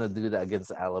he's going to do that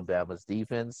against Alabama's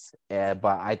defense. But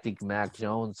I think Mac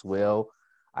Jones will.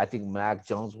 I think Mac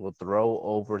Jones will throw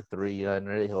over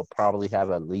 300. He'll probably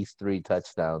have at least 3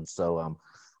 touchdowns. So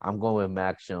I'm going with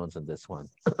Mac Jones in this one.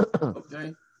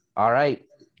 Okay. All right.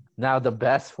 Now the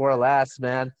best for last,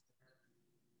 man.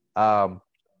 The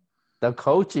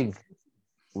coaching.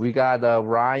 We got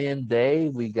Ryan Day.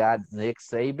 We got Nick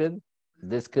Saban.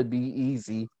 This could be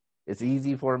easy. It's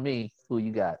easy for me. Who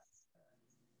you got?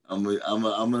 I'm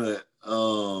gonna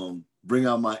bring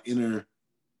out my inner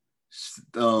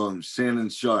Shannon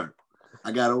Sharp.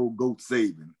 I got old Goat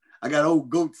Saban.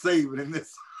 In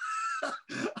this.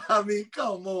 I mean,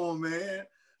 come on, man.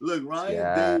 Look,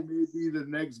 Ryan Day may be the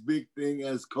next big thing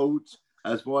as coach,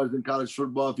 as far as in college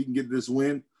football, if he can get this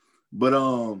win. But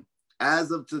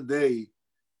as of today,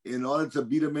 in order to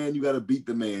beat a man, you got to beat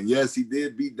the man. Yes, he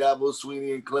did beat Dabo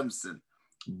Swinney and Clemson,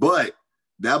 but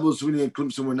Dabo Swinney and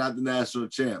Clemson were not the national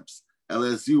champs.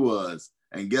 LSU was.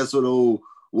 And guess what old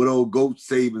Goat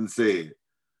Saban said?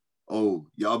 Oh,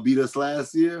 y'all beat us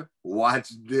last year? Watch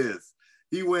this.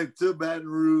 He went to Baton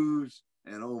Rouge,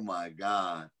 and oh my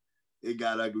God, it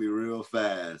got ugly real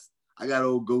fast. I got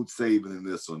old Goat Saban in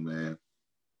this one, man.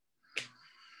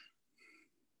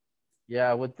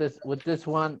 Yeah, with this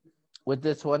one,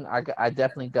 I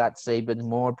definitely got Saban,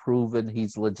 more proven.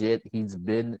 He's legit. He's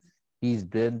been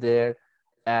there.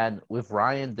 And with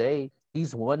Ryan Day,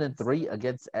 he's 1-3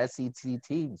 against SEC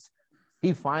teams.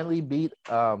 He finally beat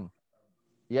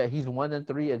he's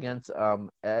 1-3 against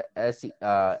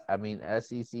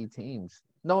SEC teams.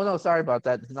 No, sorry about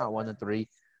that. He's not 1-3.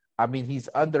 I mean, he's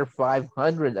under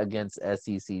 500 against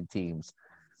SEC teams.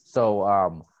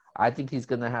 So I think he's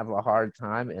going to have a hard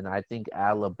time, and I think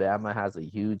Alabama has a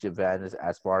huge advantage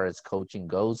as far as coaching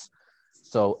goes.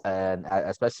 So, and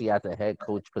especially at the head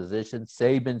coach position,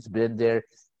 Saban's been there.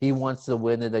 He wants to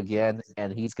win it again,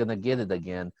 and he's going to get it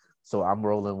again. So I'm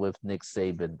rolling with Nick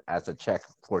Saban as a check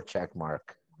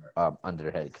mark under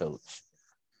head coach.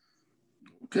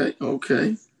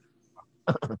 Okay.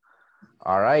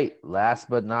 All right. Last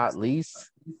but not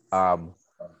least,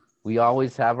 we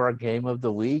always have our game of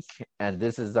the week, and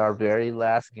this is our very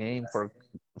last game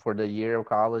for the year of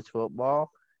college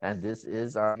football. And this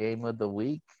is our game of the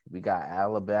week. We got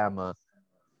Alabama,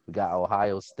 we got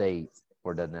Ohio State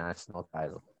for the national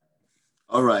title.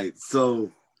 All right,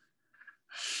 so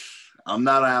I'm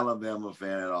not an Alabama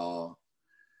fan at all,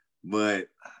 but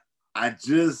I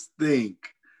just think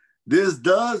this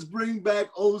does bring back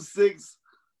 06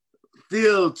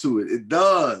 feel to it. It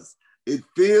does. It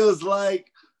feels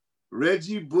like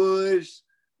Reggie Bush,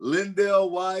 Lindell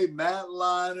White, Matt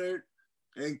Leinart,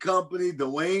 and company,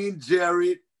 Dwayne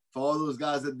Jarrett. For all those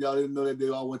guys that y'all didn't know that they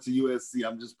all went to USC,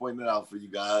 I'm just pointing it out for you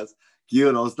guys.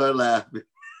 Kyo, don't start laughing.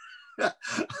 But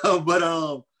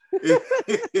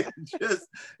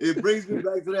it brings me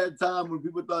back to that time when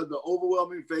people thought the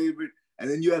overwhelming favorite, and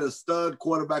then you had a stud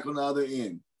quarterback on the other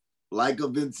end, like a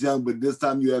Vince Young, but this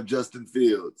time you have Justin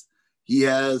Fields. He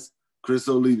has Chris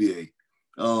Olivier.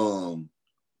 Vince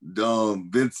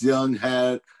Young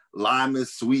had Lyman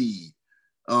Swede.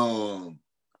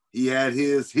 He had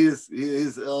his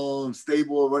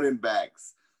stable of running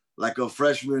backs, like a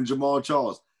freshman Jamal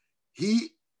Charles.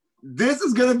 This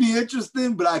is gonna be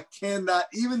interesting, but I cannot,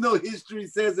 even though history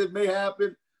says it may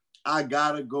happen, I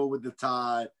gotta go with the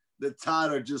Tide. The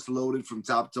Tide are just loaded from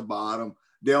top to bottom.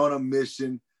 They're on a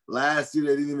mission. Last year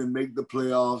they didn't even make the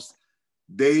playoffs.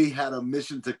 They had a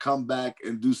mission to come back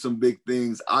and do some big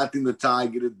things. I think the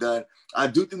Tide get it done. I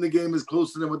do think the game is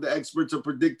closer than what the experts are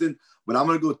predicting, but I'm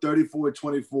going to go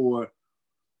 34-24.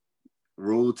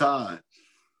 Roll Tide.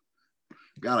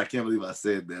 God, I can't believe I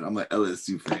said that. I'm an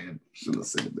LSU fan. Shouldn't have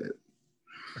said that.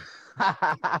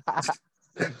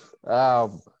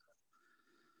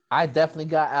 I definitely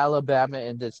got Alabama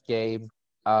in this game.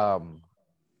 I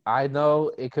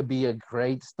know it could be a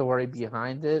great story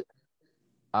behind it.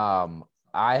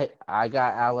 I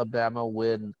got Alabama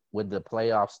when the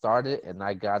playoffs started, and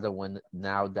I got it when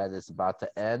now that it's about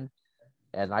to end,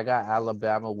 and I got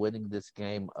Alabama winning this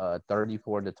game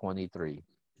 34-23.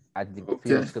 I think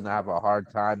Fields gonna have a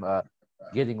hard time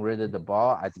getting rid of the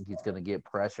ball. I think he's gonna get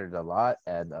pressured a lot,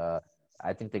 and I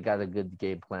think they got a good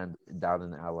game plan down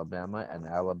in Alabama, and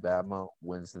Alabama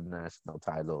wins the national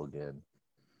title again.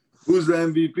 Who's the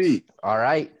MVP? All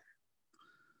right,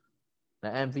 the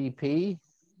MVP.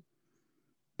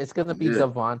 It's gonna be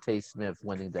Devontae Smith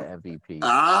winning the MVP.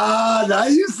 Now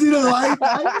you see the light.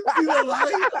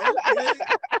 Okay.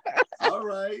 All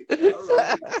right.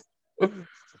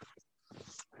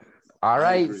 All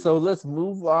right. So let's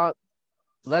move on.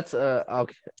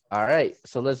 Okay. All right.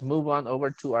 So let's move on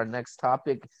over to our next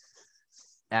topic,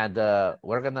 and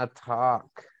we're gonna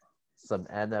talk some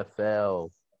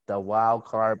NFL. The wild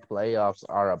card playoffs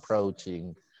are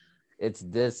approaching. It's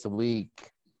this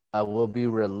week. We'll be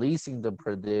releasing the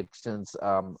predictions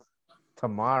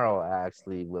tomorrow,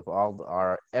 actually, with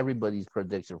all everybody's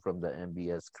prediction from the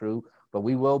MBS crew. But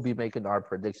we will be making our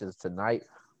predictions tonight.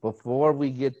 Before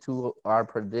we get to our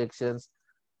predictions,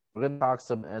 we're gonna talk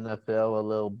some NFL a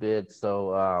little bit.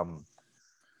 So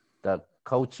the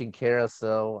coaching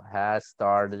carousel has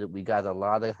started. We got a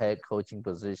lot of head coaching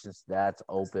positions that's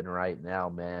open right now,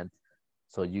 man.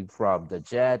 So you from the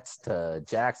Jets to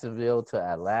Jacksonville to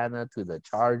Atlanta to the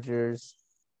Chargers.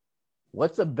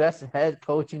 What's the best head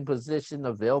coaching position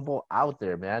available out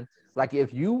there, man? Like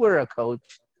if you were a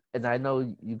coach, and I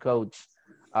know you coach,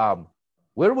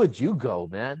 where would you go,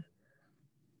 man?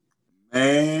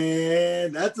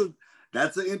 Man, that's an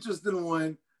interesting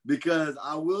one, because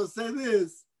I will say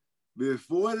this.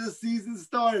 Before the season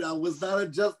started, I was not a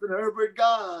Justin Herbert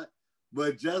guy,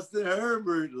 but Justin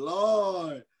Herbert,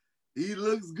 Lord, he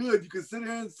looks good. You can sit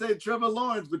here and say Trevor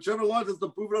Lawrence, but Trevor Lawrence has to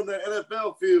prove it on the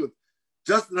NFL field.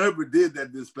 Justin Herbert did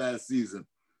that this past season.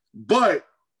 But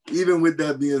even with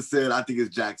that being said, I think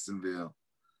it's Jacksonville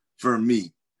for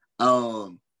me.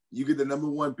 You get the number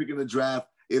one pick in the draft.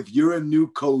 If you're a new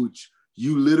coach,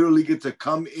 you literally get to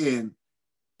come in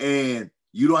and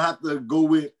you don't have to go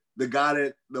with the guy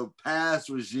that the past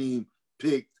regime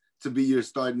picked to be your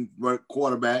starting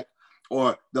quarterback,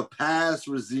 or the past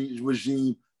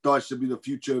regime thought should be the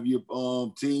future of your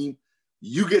team.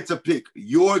 You get to pick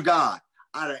your guy.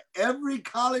 Out of every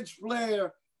college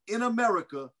player in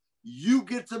America, you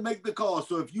get to make the call.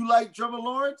 So if you like Trevor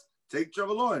Lawrence, take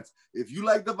Trevor Lawrence. If you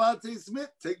like Devontae Smith,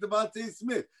 take Devontae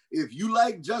Smith. If you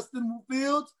like Justin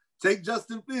Fields, take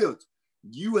Justin Fields.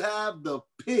 You have the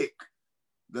pick,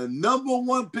 the number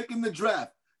one pick in the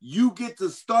draft. You get to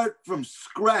start from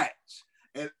scratch.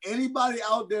 And anybody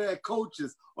out there that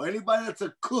coaches or anybody that's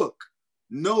a cook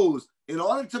knows, in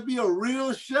order to be a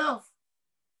real chef,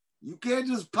 you can't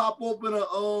just pop open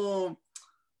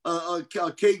a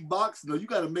cake box. No, you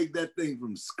got to make that thing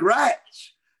from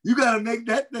scratch. You got to make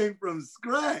that thing from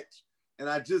scratch. And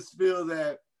I just feel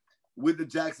that with the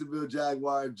Jacksonville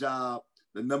Jaguar job,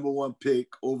 the number one pick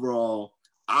overall,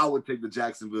 I would take the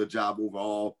Jacksonville job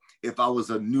overall if I was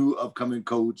a new upcoming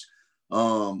coach.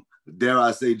 Dare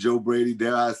I say Joe Brady,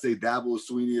 dare I say Dabo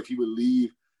Swinney, if he would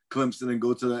leave Clemson and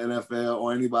go to the NFL,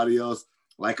 or anybody else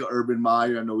like a Urban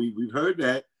Meyer. I know we've heard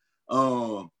that.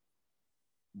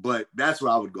 But that's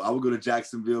where I would go. I would go to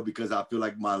Jacksonville because I feel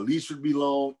like my leash would be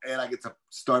long and I get to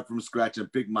start from scratch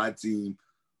and pick my team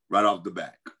right off the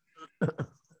back.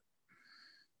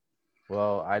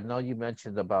 Well, I know you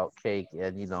mentioned about cake,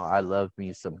 and I love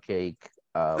me some cake,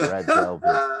 red velvet.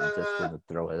 I'm just gonna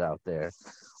throw it out there.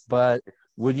 But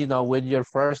when your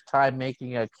first time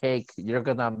making a cake, you're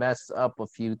gonna mess up a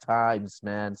few times,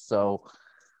 man. So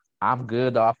I'm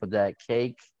good off of that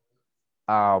cake.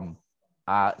 Um,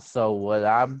 so where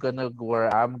I'm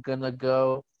gonna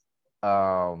go,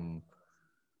 um,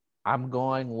 I'm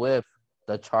going with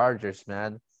the Chargers,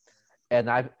 man. And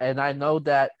I know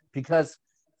that because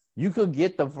you could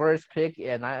get the first pick,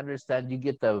 and I understand you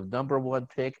get the number one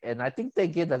pick, and I think they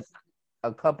get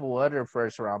a couple other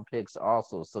first round picks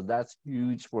also. So that's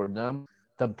huge for them,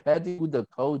 depending who the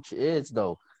coach is,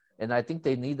 though. And I think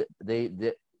I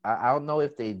don't know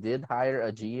if they did hire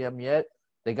a GM yet.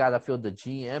 They got to fill the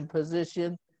GM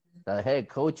position, the head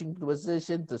coaching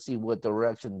position to see what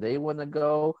direction they want to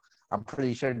go. I'm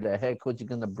pretty sure the head coach is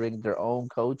going to bring their own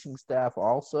coaching staff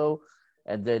also.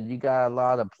 And then you got a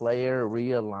lot of player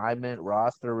realignment,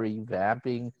 roster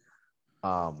revamping.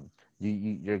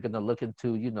 You're gonna look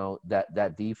into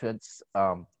that defense,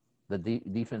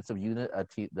 defensive unit,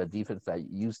 the defense that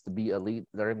used to be elite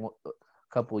during a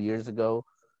couple years ago.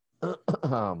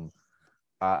 um,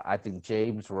 I think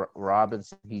James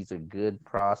Robinson, he's a good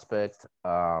prospect.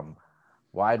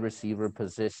 Wide receiver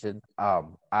position.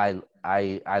 I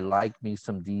like me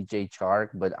some DJ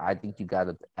Chark, but I think you got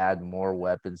to add more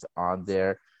weapons on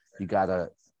there. You got a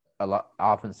lot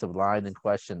offensive line in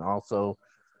question also,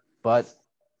 but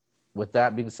with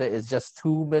that being said, it's just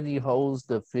too many holes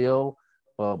to fill.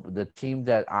 But the team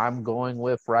that I'm going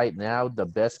with right now, the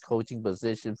best coaching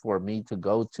position for me to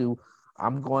go to,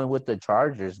 I'm going with the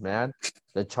Chargers, man.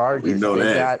 The We Chargers, know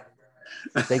that.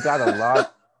 they got a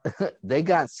lot, they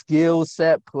got skill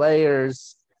set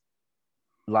players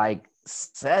like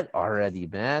set already,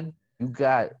 man. You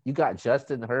got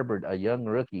Justin Herbert, a young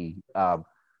rookie.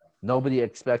 Nobody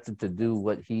expected to do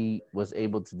what he was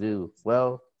able to do.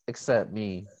 Well, except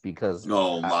me, because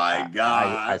Oh I my I I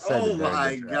God. said Oh it during the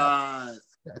my draft. God.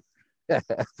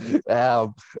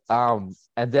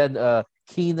 And then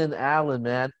Keenan Allen,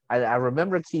 man. I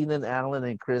remember Keenan Allen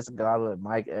and Chris Godwin,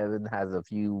 Mike Evans has a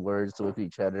few words with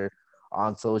each other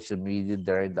on social media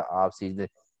during the offseason.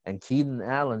 And Keenan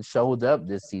Allen showed up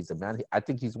this season, man. I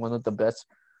think he's one of the best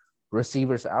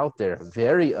receivers out there.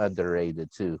 Very underrated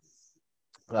too.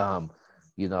 Um,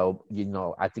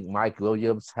 I think Mike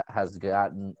Williams has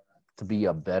gotten to be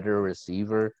a better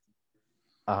receiver.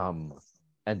 Um,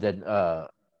 and then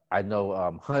I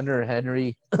know Hunter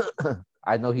Henry.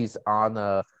 I know he's on.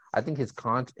 I think his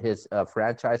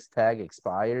franchise tag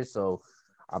expires, so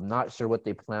I'm not sure what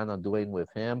they plan on doing with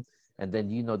him. And then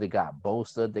they got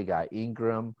Bosa, they got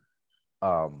Ingram,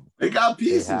 um, They got they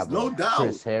pieces, have no doubt.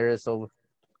 Chris Harris over.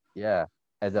 Yeah,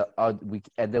 and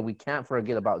then we can't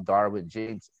forget about Darwin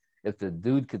James. If the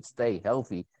dude could stay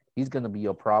healthy, he's gonna be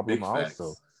a problem Big also.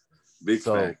 facts. Big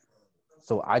So facts.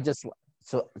 so I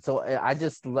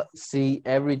just see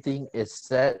everything is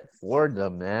set for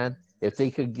them, man. If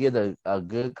they could get a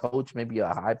good coach, maybe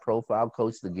a high profile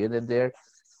coach to get in there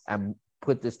and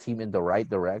put this team in the right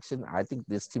direction, I think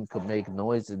this team could make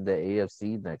noise in the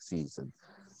AFC next season.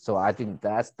 So I think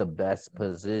that's the best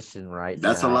position right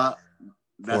That's a now lot.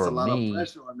 That's a for lot of me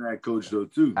pressure on that coach, though,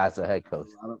 too. as a head That's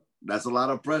coach. a lot of, that's a lot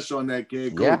of pressure on that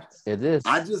head Yeah, coach. it is.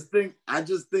 I just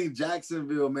think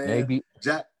Jacksonville, man. Maybe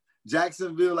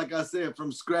Jacksonville, like I said,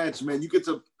 from scratch, man.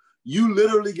 You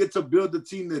literally get to build the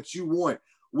team that you want.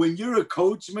 When you're a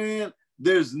coach, man,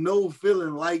 there's no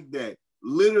feeling like that.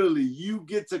 Literally, you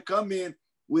get to come in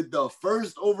with the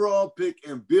first overall pick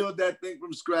and build that thing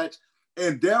from scratch.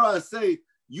 And dare I say,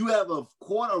 you have a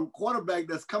quarterback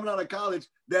that's coming out of college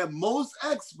that most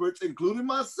experts, including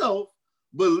myself,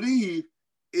 believe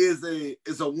is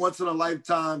a once in a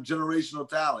lifetime generational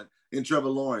talent in Trevor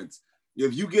Lawrence.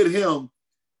 If you get him,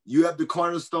 you have the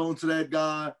cornerstone to that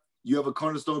guy. You have a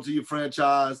cornerstone to your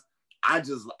franchise. I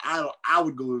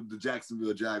would go the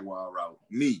Jacksonville Jaguar route.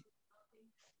 Me.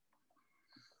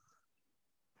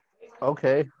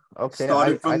 okay. Okay, I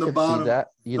Started I from the could see bottom. that.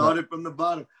 Started from the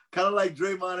bottom. Kind of like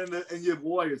Draymond and your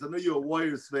Warriors. I know you're a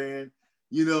Warriors fan.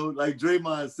 Like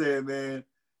Draymond said, man,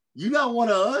 you not one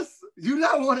of us. You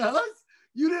not one of us.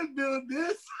 You didn't build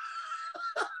this.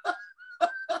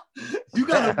 You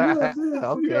gotta build this.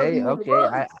 You gotta Okay, be one of okay.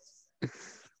 I us.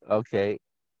 okay.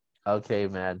 Okay,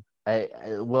 man.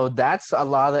 Well, that's a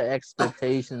lot of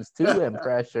expectations too and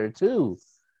pressure too.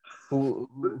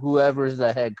 Whoever's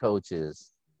the head coach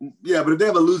is. Yeah, but if they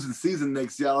have a losing season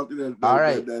next year, I don't think All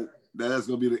right. that's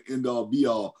going to be the end all be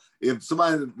all. If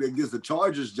somebody that gets the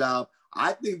Chargers job,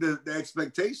 I think that the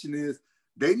expectation is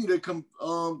they need to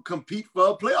compete for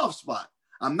a playoff spot.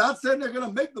 I'm not saying they're going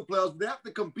to make the playoffs, but they have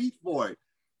to compete for it.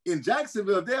 In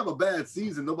Jacksonville, if they have a bad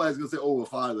season, nobody's gonna say, "Oh, we'll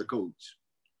fire the coach."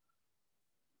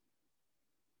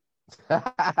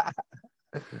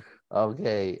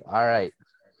 Okay, all right.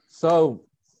 So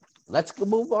let's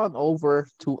move on over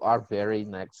to our very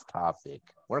next topic.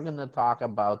 We're gonna talk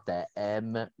about the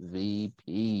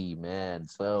MVP, man.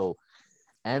 So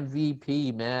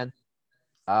MVP, man.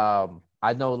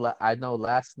 I know.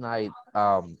 Last night,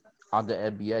 on the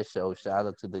NBA show. Shout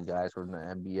out to the guys from the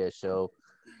NBA show.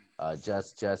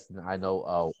 Justin. I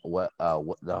know. What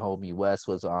the homie West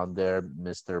was on there.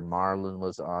 Mr. Marlon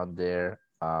was on there.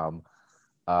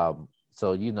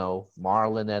 So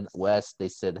Marlon and West. They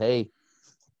said, "Hey,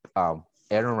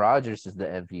 Aaron Rodgers is the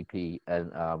MVP,"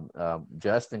 and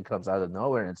Justin comes out of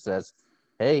nowhere and says,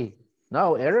 "Hey,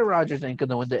 no, Aaron Rodgers ain't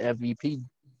gonna win the MVP.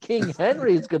 King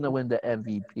Henry is gonna win the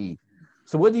MVP."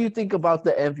 So, what do you think about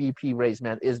the MVP race,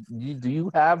 man? Do you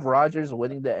have Rodgers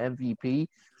winning the MVP,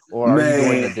 or are you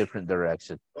going a Man, different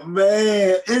direction?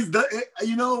 man,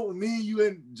 me, you,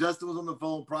 and Justin was on the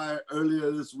phone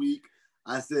earlier this week.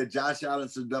 I said Josh Allen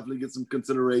should definitely get some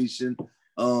consideration.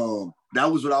 That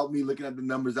was without me looking at the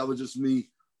numbers. That was just me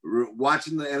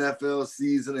watching the NFL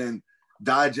season and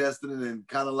digesting it and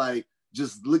kind of like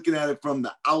just looking at it from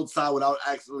the outside without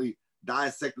actually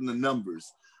dissecting the numbers.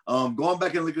 Going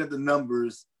back and looking at the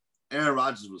numbers, Aaron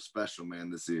Rodgers was special,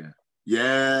 man, this year.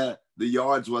 Yeah, the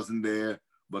yards wasn't there,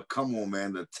 but come on,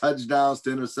 man, the touchdowns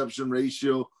to interception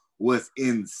ratio was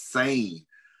insane.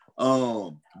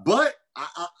 But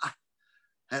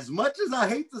as much as I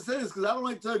hate to say this, because I don't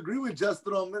like to agree with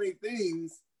Justin on many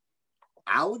things,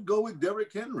 I would go with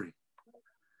Derrick Henry.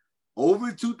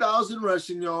 Over 2,000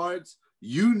 rushing yards.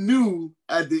 You knew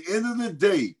at the end of the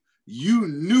day, you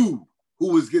knew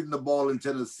who was getting the ball in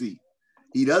Tennessee.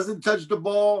 He doesn't touch the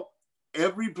ball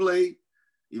every play,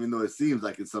 even though it seems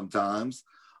like it sometimes.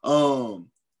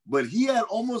 But he had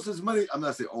almost as many, I'm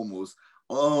not saying almost,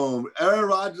 Aaron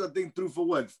Rodgers, I think, threw for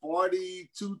what,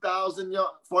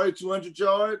 4,200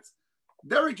 yards?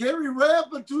 Derrick Henry ran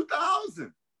for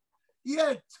 2,000. He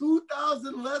had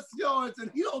 2,000 less yards,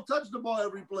 and he don't touch the ball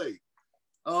every play.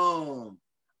 I'm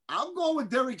going with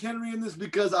Derrick Henry in this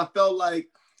because I felt like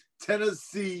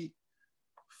Tennessee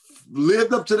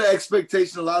lived up to the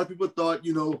expectation. A lot of people thought,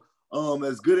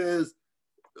 as good as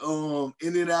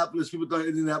Indianapolis, people thought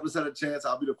Indianapolis had a chance.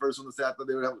 I'll be the first one to say I thought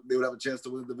they would have a chance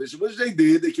to win the division, which they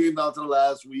did. They came down to the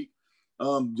last week.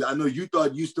 I know you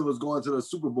thought Houston was going to the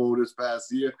Super Bowl this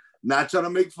past year. Not trying to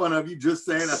make fun of you, just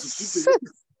saying that's what you think.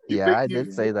 Yeah, I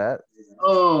did say that.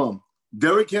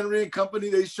 Derrick Henry and company,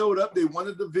 they showed up. They won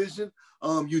the division.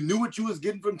 You knew what you was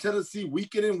getting from Tennessee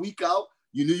week in and week out.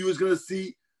 You knew you was going to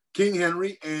see King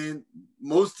Henry, and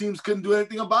most teams couldn't do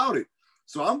anything about it.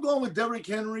 So I'm going with Derrick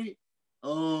Henry. I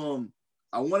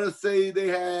want to say they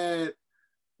had,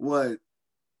 one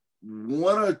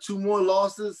or two more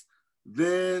losses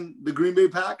than the Green Bay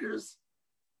Packers.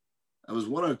 It was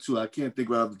one or two. I can't think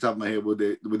right off the top of my head what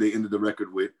they ended the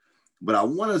record with. But I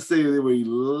want to say they were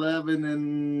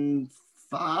 11-5,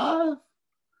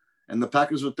 and the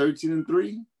Packers were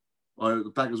 13-3, or the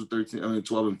Packers were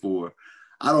 12-4.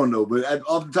 I don't know, but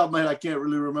off the top of my head, I can't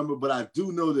really remember. But I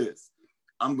do know this: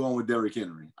 I'm going with Derrick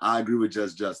Henry. I agree with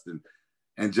Justin,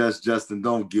 and Justin,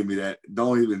 don't give me that.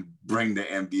 Don't even bring the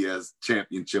MBS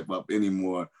championship up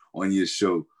anymore on your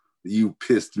show. You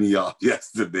pissed me off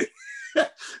yesterday.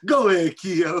 Go ahead,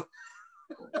 Keo.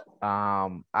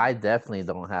 I definitely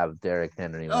don't have Derrick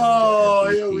Henry winning Oh,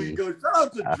 the here we MVP. go. Shout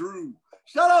out to Drew.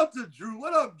 Shout out to Drew.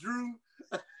 What up, Drew?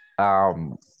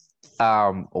 Um,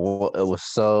 it was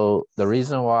the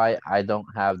reason why I don't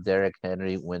have Derrick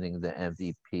Henry winning the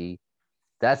MVP.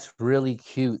 That's really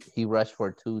cute. He rushed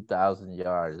for 2,000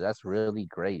 yards. That's really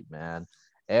great, man.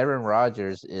 Aaron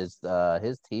Rodgers his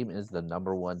team is the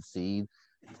number one seed.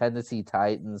 Tennessee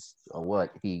Titans. What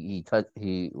he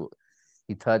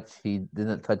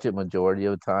didn't touch it majority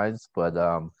of times, but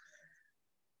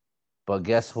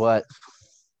guess what?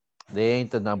 They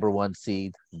ain't the number one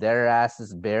seed. Their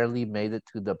asses barely made it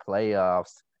to the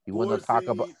playoffs. You want to Four talk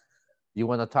about? seed You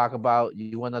want to talk about?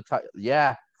 You want to talk?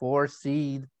 Yeah, four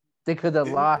seed. They could have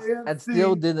in the lost and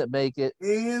still AFC. didn't make it.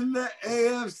 In the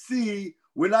AFC.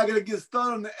 We're not gonna get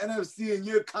started on the NFC and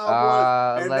your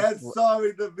Cowboys and Let's that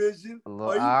sorry division.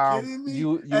 Are you kidding me?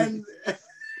 you And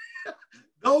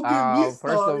don't get me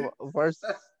first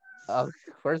started. uh,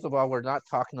 first of all, we're not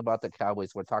talking about the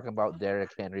Cowboys. We're talking about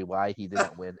Derrick Henry. Why he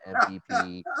didn't win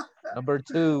MVP. Number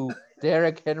two,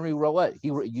 Derrick Henry. What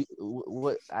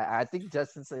I think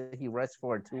Justin said he rushed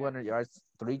for 200 yards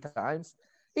 3 times.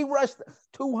 He rushed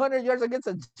 200 yards against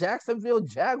the Jacksonville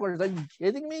Jaguars. Are you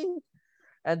kidding me?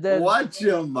 And then Watch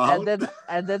your and mouth. then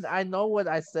and then I know what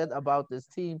I said about this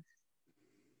team.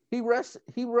 He rushed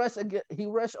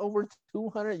over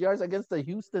 200 yards against the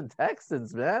Houston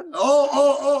Texans, man.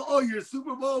 Oh, your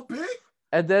Super Bowl pick? Your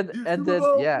And Super then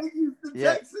Bowl yeah, pick, Houston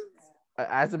yeah. Texans?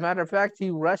 As a matter of fact, he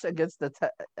rushed against the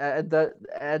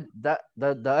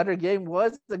other game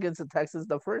was against the Texans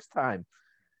the first time.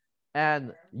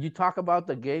 And you talk about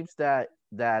the games that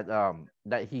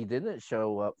he didn't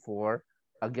show up for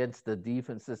against the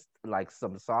defenses, like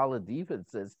some solid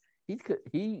defenses. He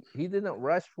didn't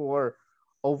rush for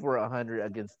over 100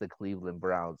 against the Cleveland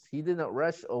Browns. He didn't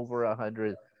rush over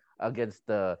 100 against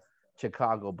the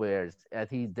Chicago Bears, and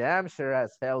he damn sure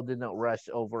as hell didn't rush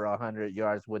over 100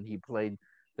 yards when he played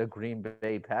the Green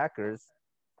Bay Packers.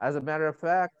 As a matter of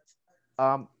fact,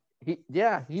 um, he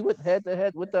went head to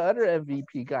head with the other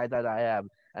MVP guy that I have,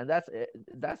 and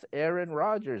that's Aaron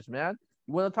Rodgers, man.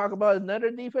 You want to talk about another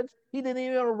defense? He didn't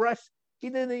even rush. He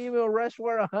didn't even rush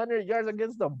for 100 yards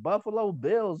against the Buffalo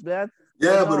Bills, man.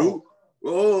 So Yeah, but no, who?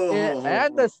 Oh,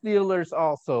 and the Steelers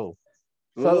also.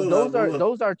 So hold up, hold up.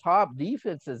 those are top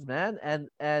defenses, man. And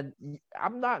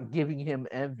I'm not giving him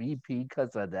MVP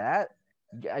because of that.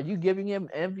 Are you giving him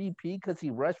MVP because he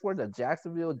rushed for the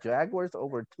Jacksonville Jaguars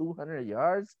over 200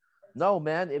 yards? No,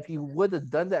 man. If he would have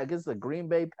done that against the Green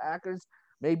Bay Packers,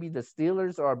 maybe the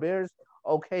Steelers or Bears,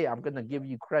 okay, I'm gonna give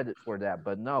you credit for that.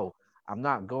 But no, I'm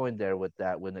not going there with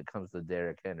that when it comes to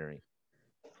Derrick Henry.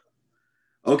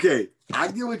 Okay, I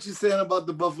get what you're saying about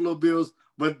the Buffalo Bills,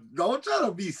 but don't try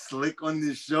to be slick on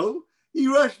this show. He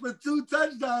rushed for 2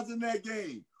 touchdowns in that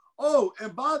game. Oh,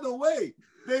 and by the way,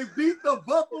 they beat the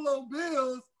Buffalo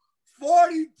Bills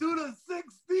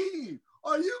 42-16.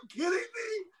 Are you kidding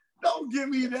me? Don't give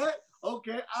me that.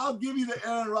 Okay, I'll give you that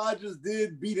Aaron Rodgers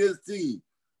did beat his team.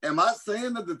 Am I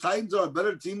saying that the Titans are a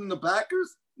better team than the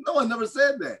Packers? No, I never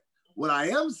said that. What I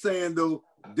am saying, though,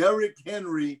 Derrick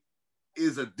Henry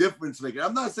is a difference maker.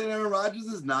 I'm not saying Aaron Rodgers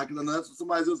is not, because I know that's what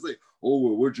somebody's going to say. Oh,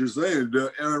 well, what you're saying,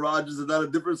 Aaron Rodgers is not a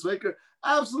difference maker?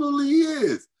 Absolutely he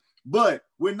is. But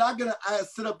we're not going to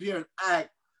sit up here and act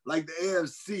like the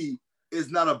AFC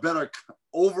is not a better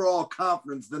overall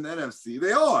conference than the NFC.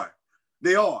 They are.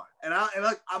 They are. And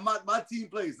my team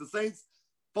plays. The Saints,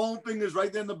 phone fingers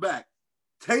right there in the back.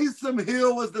 Taysom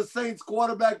Hill was the Saints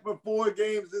quarterback for 4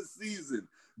 games this season.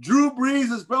 Drew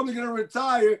Brees is probably going to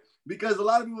retire because a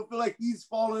lot of people feel like he's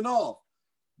falling off.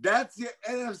 That's your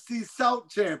NFC South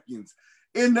champions.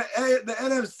 In the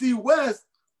NFC West,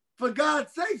 for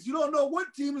God's sakes, you don't know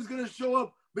what team is going to show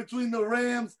up between the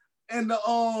Rams and the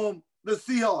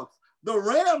Seahawks. The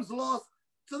Rams lost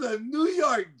to the New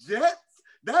York Jets.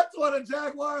 That's why the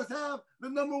Jaguars have the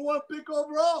 #1 pick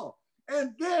overall.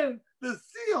 And then the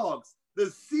Seahawks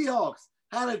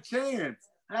had a chance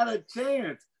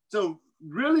to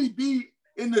really be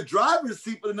in the driver's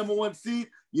seat for the #1 seed.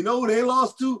 You know who they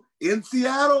lost to in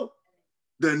Seattle?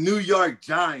 The New York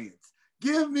Giants.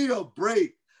 Give me a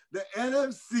break. The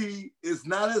NFC is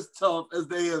not as tough as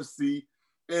the AFC.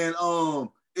 And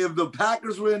if the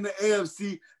Packers were in the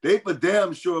AFC, they for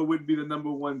damn sure wouldn't be the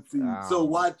 #1 seed. So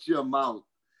watch your mouth.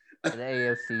 The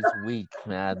AFC's weak,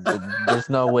 man. There's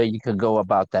no way you could go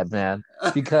about that, man.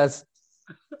 Because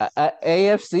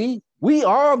AFC, we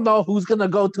all know who's gonna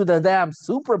go to the damn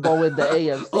Super Bowl in the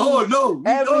AFC. Oh no,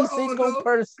 every single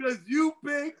person. Because you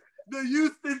picked the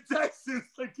Houston Texans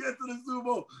to get to the Super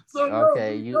Bowl. So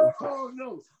okay, no.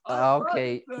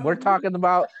 Okay, we're talking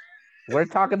about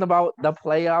the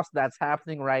playoffs that's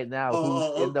happening right now.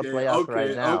 Who's in the playoffs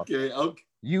right now? Okay.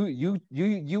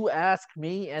 You ask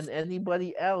me and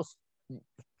anybody else,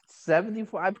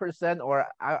 75%, or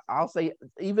I'll say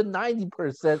even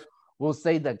 90% will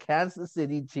say the Kansas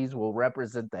City Chiefs will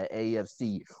represent the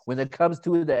AFC. When it comes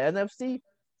to the NFC,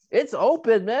 it's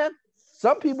open, man.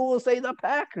 Some people will say the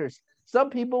Packers. Some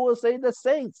people will say the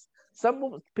Saints.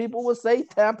 Some people will say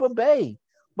Tampa Bay.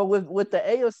 But with the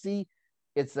AFC,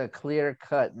 it's a clear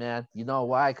cut, man. You know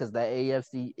why? Because the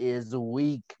AFC is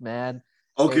weak, man.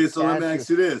 Okay, so let me ask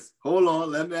you this. Hold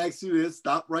on. Let me ask you this.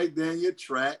 Stop right there in your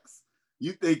tracks.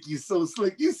 You think you so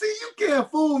slick. You see, you can't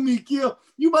fool me, Kill.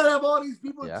 You might have all these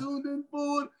people tuned in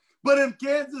for it, but if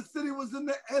Kansas City was in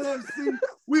the NFC,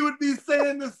 we would be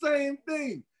saying the same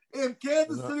thing. If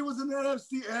Kansas City was in the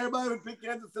NFC, everybody would pick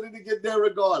Kansas City to get there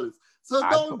regardless. So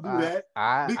don't do that.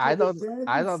 I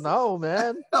don't know,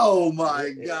 man. Oh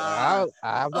my God.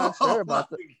 I'm not sure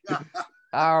about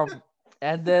that.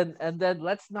 And then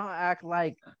let's not act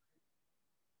like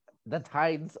the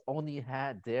Titans only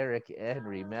had Derrick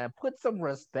Henry, man. Put some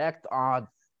respect on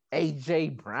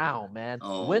AJ Brown, man.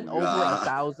 Went over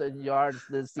 1,000 yards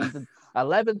this season,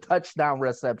 11 touchdown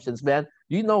receptions, man.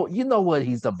 You know what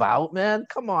he's about, man.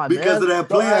 Come on, because of that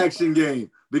play action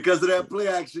game. Because of that play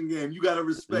action game, you gotta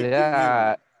respect him.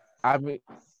 Yeah, I mean,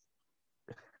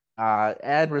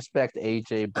 And respect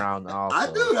AJ Brown I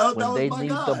also. do. That When was they my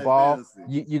need the guy in ball,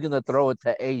 fantasy. you're gonna throw it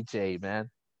to AJ, man.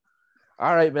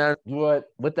 All right, man. But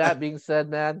with that being said,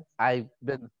 man, I've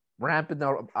been ramping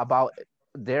about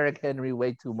Derrick Henry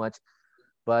way too much.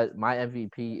 But my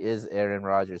MVP is Aaron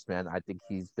Rodgers, man. I think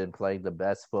he's been playing the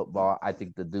best football. I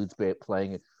think the dude's been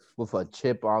playing with a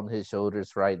chip on his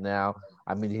shoulders right now.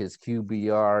 I mean, his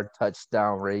QBR,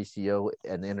 touchdown ratio,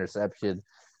 and interception.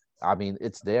 I mean,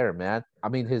 it's there, man. I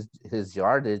mean, his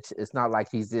yardage. It's not like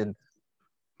he's in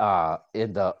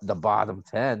the bottom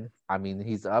 10. I mean,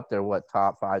 he's up there, what,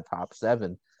 top five, top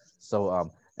seven.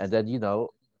 So and then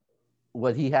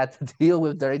what he had to deal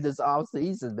with during this off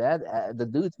season, man. The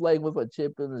dude's playing with a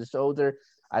chip in his shoulder.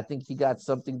 I think he got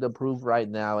something to prove right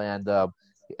now, and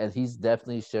he's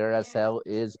definitely sure as hell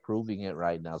is proving it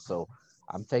right now. So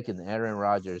I'm taking Aaron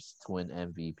Rodgers to win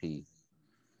MVP.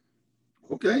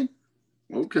 Okay.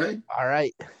 Okay. All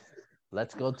right,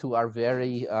 let's go to our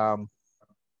very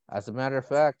as a matter of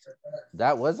fact,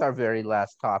 that was our very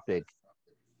last topic.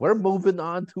 We're moving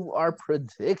on to our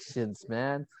predictions,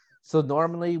 man. So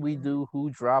normally we do who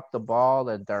dropped the ball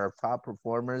and our top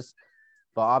performers,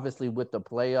 but obviously with the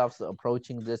playoffs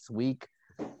approaching this week,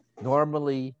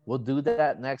 normally we'll do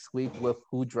that next week with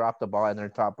who dropped the ball and their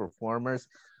top performers.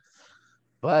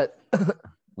 But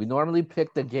we normally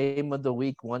pick the game of the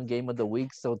week, one game of the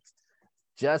week. So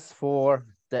just for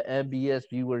the MBS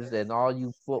viewers and all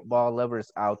you football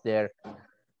lovers out there,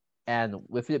 and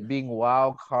with it being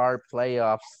wild card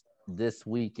playoffs this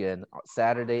weekend,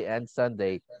 Saturday and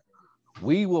Sunday,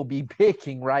 we will be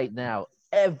picking right now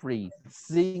every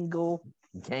single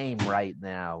game right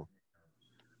now.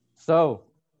 So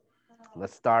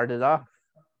let's start it off.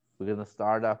 We're gonna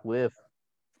start off with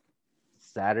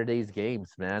Saturday's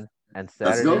games, man. And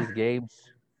Let's go.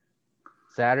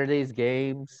 Saturday's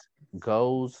games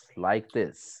goes like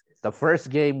this. The first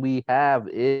game we have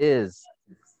is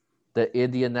the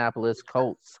Indianapolis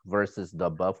Colts versus the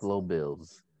Buffalo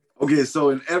Bills. Okay, so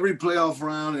in every playoff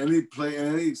round,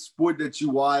 any sport that you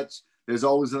watch, there's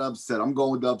always an upset. I'm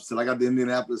going with the upset. I got the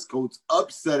Indianapolis Colts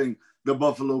upsetting the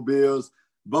Buffalo Bills.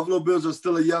 Buffalo Bills are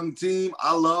still a young team.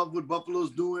 I love what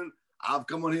Buffalo's doing. I've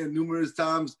come on here numerous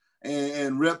times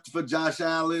and repped for Josh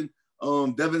Allen,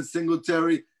 Devin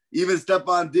Singletary, even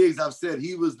Stephon Diggs. I've said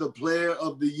he was the player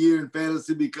of the year in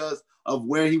fantasy because of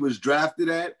where he was drafted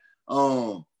at.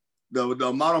 The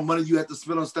amount of money you had to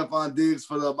spend on Stephon Diggs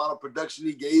for the amount of production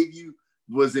he gave you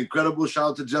was incredible.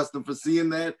 Shout out to Justin for seeing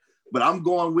that. But I'm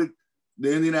going with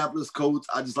the Indianapolis Colts.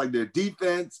 I just like their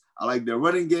defense. I like their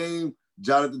running game.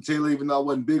 Jonathan Taylor, even though I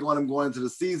wasn't big on him going into the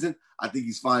season, I think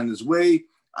he's finding his way.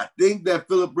 I think that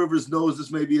Phillip Rivers knows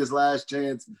this may be his last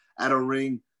chance at a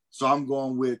ring. So I'm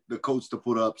going with the Colts to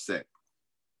put upset.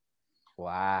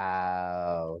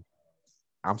 Wow.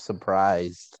 I'm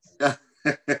surprised.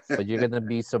 But you're gonna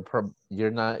be surprised. You're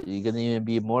not. You're gonna even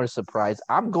be more surprised.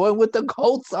 I'm going with the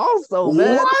Colts also,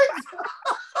 man.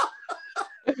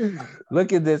 What?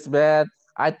 Look at this, man.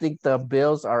 I think the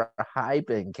Bills are hype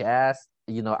and gas.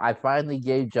 I finally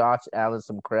gave Josh Allen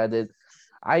some credit.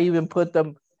 I even put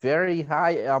them very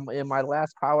high in my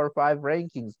last Power Five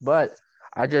rankings. But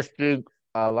I just think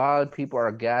a lot of people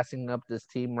are gassing up this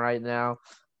team right now,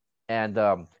 and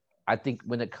I think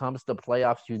when it comes to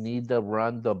playoffs, you need to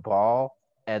run the ball,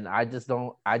 and I just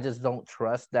don't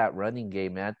trust that running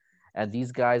game, man. And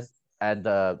these guys and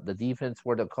the defense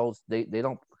for the Colts, they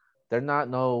don't, they're not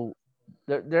no,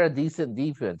 they're a decent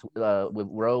defense with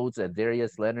Rhodes and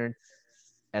Darius Leonard,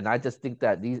 and I just think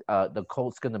that the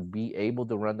Colts gonna be able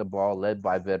to run the ball, led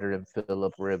by veteran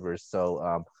Philip Rivers.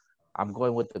 So I'm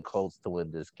going with the Colts to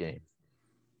win this game.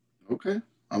 Okay.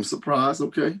 I'm surprised.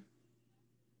 Okay.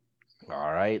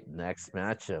 All right, next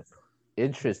matchup.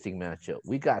 Interesting matchup.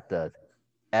 We got the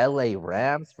LA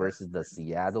Rams versus the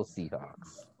Seattle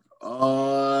Seahawks.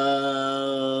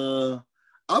 Uh,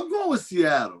 I'm going with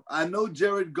Seattle. I know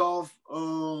Jared Goff.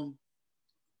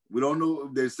 We don't know.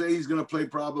 They say he's going to play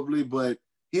probably, but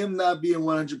him not being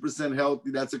 100%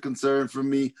 healthy, that's a concern for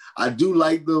me. I do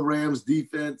like the Rams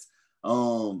defense.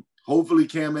 Hopefully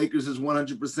Cam Akers is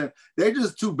 100%. They're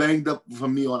just too banged up for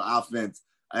me on offense.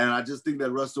 And I just think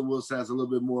that Russell Wilson has a little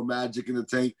bit more magic in the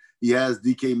tank. He has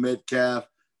DK Metcalf.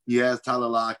 He has Tyler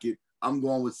Lockett. I'm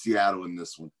going with Seattle in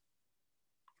this one.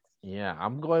 Yeah,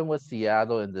 I'm going with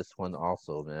Seattle in this one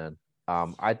also, man.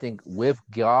 I think with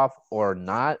Goff or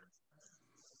not,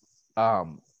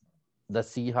 um, the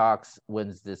Seahawks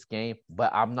wins this game,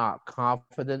 but I'm not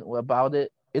confident about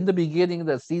it. In the beginning of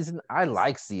the season, I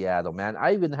like Seattle, man.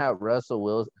 I even have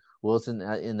Wilson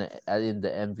in the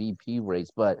MVP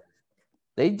race, but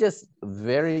they just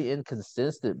very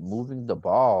inconsistent moving the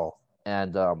ball,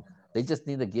 and they just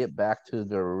need to get back to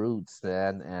their roots,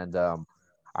 man. And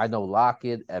I know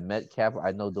Lockett and Metcalf.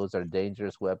 I know those are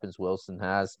dangerous weapons Wilson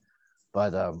has,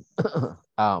 but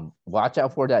watch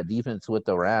out for that defense with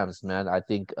the Rams, man. I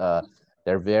think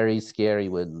they're very scary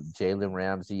with Jalen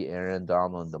Ramsey, Aaron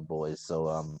Donald, and the boys.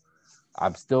 So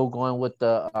I'm still going with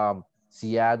the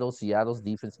Seattle. Seattle's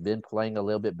defense been playing a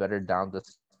little bit better down the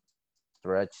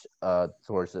stretch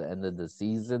towards the end of the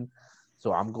season.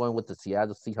 So I'm going with the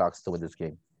Seattle Seahawks to win this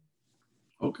game.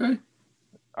 Okay.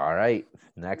 All right,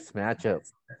 next matchup.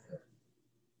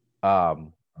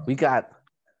 We got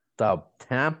the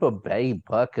Tampa Bay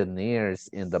Buccaneers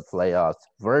in the playoffs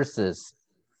versus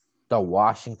the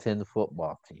Washington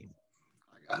football team.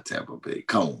 I got Tampa Bay.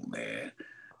 Come on, man.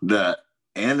 The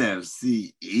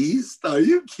NFC East? Are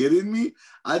you kidding me?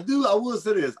 I will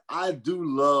say this. I do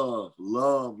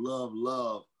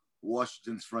love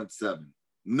Washington's front seven.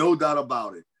 No doubt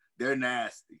about it. They're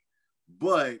nasty.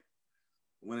 But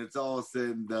when it's all said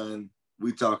and done,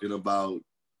 we talking about,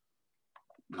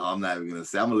 no, I'm not even going to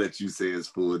say. I'm going to let you say his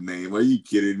full name. Are you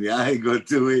kidding me? I ain't going to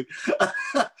do it.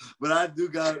 But I got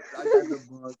the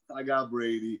Bucs. I got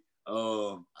Brady.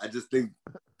 I just think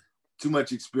too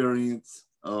much experience.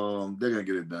 They're going to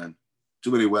get it done.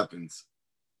 Too many weapons.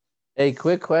 Hey,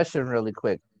 quick question, really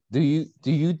quick. Do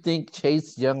you think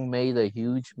Chase Young made a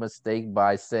huge mistake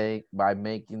by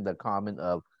making the comment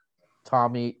of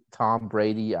Tom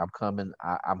Brady, I'm coming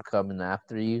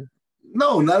after you?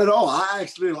 No, not at all. I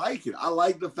actually like it. I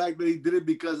like the fact that he did it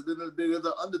because they're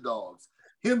the underdogs.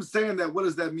 Him saying that, what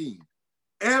does that mean?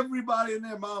 Everybody and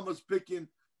their mom was picking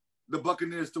the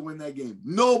Buccaneers to win that game.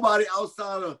 Nobody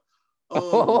outside of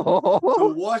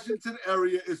the Washington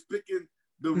area is picking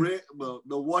the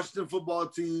Washington football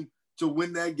team to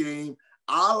win that game.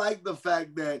 I like the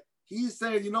fact that he's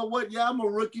saying, you know what? Yeah, I'm a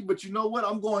rookie, but you know what?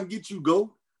 I'm going to get you, GOAT.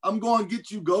 I'm going to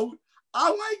get you, GOAT. I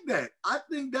like that. I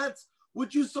think that's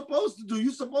what you're supposed to do.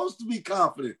 You're supposed to be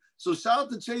confident. So shout out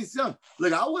to Chase Young.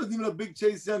 Look, I wasn't even a big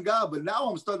Chase Young guy, but now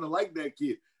I'm starting to like that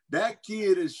kid. That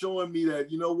kid is showing me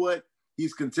that, you know what?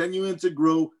 He's continuing to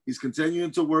grow. He's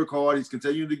continuing to work hard. He's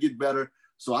continuing to get better.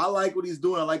 So I like what he's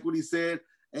doing. I like what he said.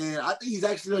 And I think he's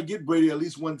actually going to get Brady at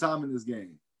least one time in this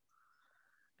game.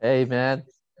 Hey man,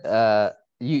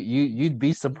 you'd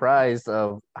be surprised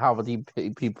of how many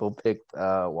people picked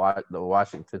the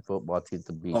Washington football team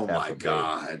to beat Oh Tampa my Bay.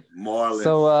 God, Marlon.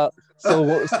 No,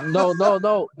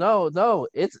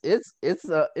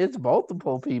 it's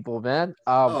multiple people, man.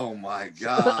 Oh my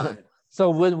God. So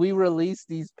when we release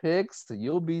these picks,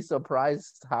 you'll be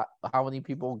surprised how many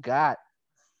people got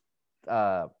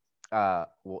uh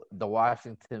the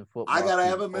Washington I football gotta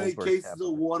team have as many over cases Tampa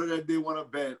of Bay. water that they want to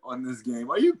bet on this game.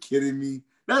 Are you kidding me?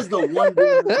 That's the one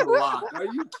game that's a lock. Are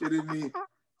you kidding me?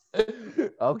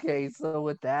 Okay, so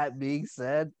with that being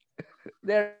said,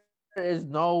 there is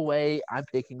no way I'm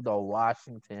picking the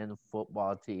Washington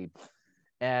football team.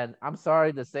 And I'm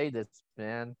sorry to say this,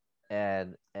 man.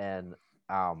 And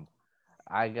um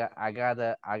I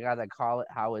gotta call it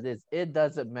how it is. It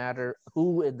doesn't matter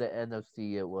who in the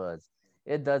NFC it was.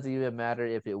 It doesn't even matter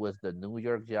if it was the New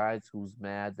York Giants who's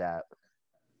mad that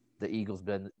the Eagles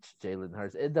benched Jalen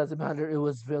Hurts. It doesn't matter it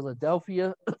was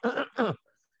Philadelphia.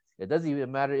 It doesn't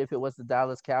even matter if it was the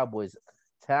Dallas Cowboys.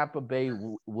 Tampa Bay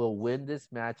will win this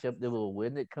matchup. They will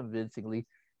win it convincingly.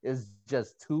 It's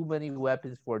just too many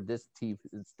weapons for this team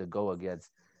to go against.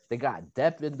 They got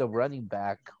depth in the running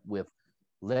back with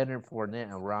Leonard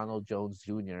Fournette and Ronald Jones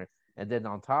Jr. And then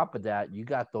on top of that, you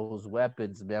got those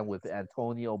weapons, man, with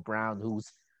Antonio Brown,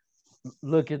 who's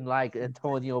looking like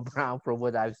Antonio Brown from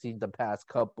what I've seen the past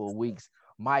couple of weeks.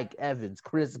 Mike Evans,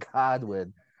 Chris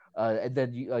Godwin, and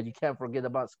then you can't forget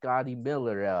about Scotty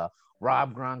Miller,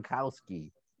 Rob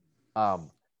Gronkowski. Um,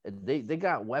 they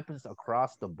got weapons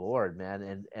across the board,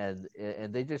 man, and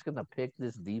they're just gonna pick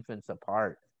this defense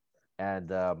apart.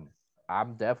 And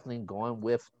I'm definitely going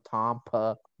with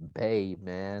Tampa Bay,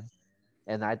 man.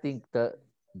 And I think the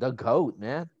goat,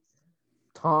 man,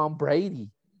 Tom Brady,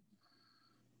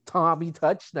 Tommy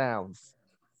touchdowns,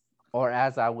 or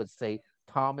as I would say,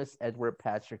 Thomas Edward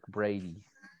Patrick Brady.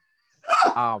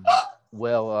 Um,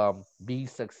 be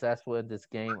successful in this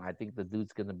game. I think the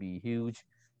dude's gonna be huge,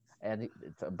 and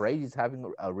Brady's having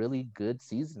a really good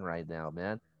season right now,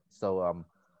 man. So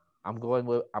I'm going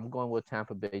with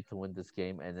Tampa Bay to win this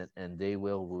game, and they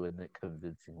will win it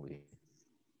convincingly.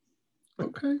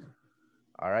 Okay.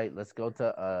 All right, let's go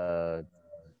to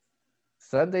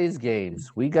Sunday's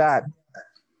games. We got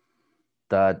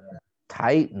the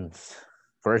Titans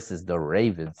versus the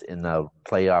Ravens in the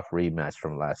playoff rematch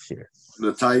from last year.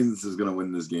 The Titans is gonna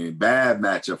win this game. Bad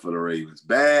matchup for the Ravens.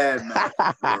 Bad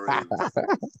matchup for the Ravens.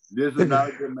 This is not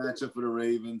a good matchup for the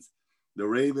Ravens. The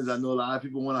Ravens, I know a lot of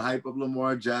people want to hype up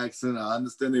Lamar Jackson. I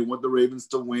understand they want the Ravens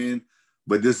to win,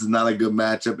 but this is not a good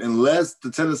matchup. Unless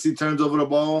the Tennessee turns over the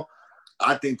ball,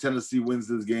 I think Tennessee wins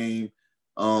this game.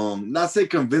 Not say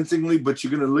convincingly, but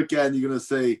you're going to look at it and you're going to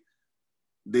say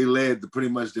they led pretty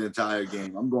much the entire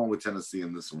game. I'm going with Tennessee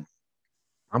in this one.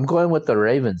 I'm going with the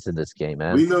Ravens in this game,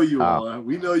 man. We know you are.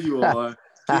 We know you are.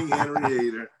 King Henry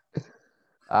hater.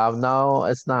 No,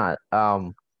 it's not.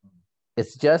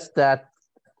 It's just that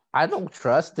I don't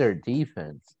trust their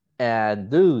defense. And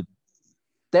dude,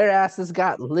 their asses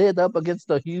got lit up against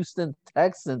the Houston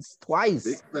Texans Big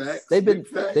twice. facts. They've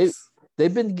Big been they facts.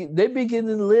 they've been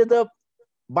getting lit up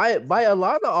by a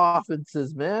lot of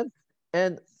offenses, man.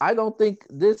 And I don't think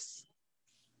this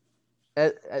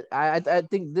I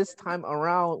think this time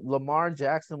around Lamar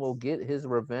Jackson will get his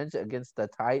revenge against the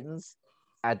Titans.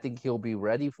 I think he'll be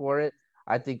ready for it.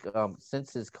 I think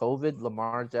since his COVID,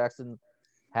 Lamar Jackson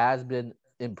has been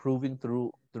improving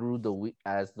through the week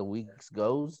as the weeks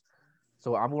goes.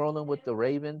 So I'm rolling with the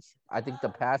Ravens. I think the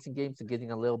passing games are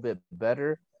getting a little bit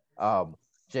better. Um,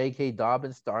 J.K.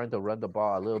 Dobbins starting to run the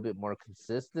ball a little bit more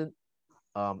consistent.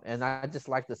 And I just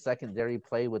like the secondary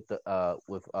play with the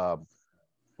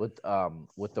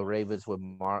Ravens with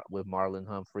Marlon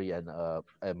Humphrey and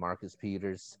Marcus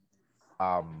Peters.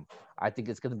 I think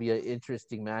it's going to be an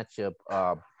interesting matchup.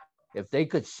 If they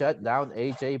could shut down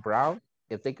AJ Brown,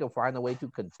 if they could find a way to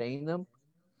contain them,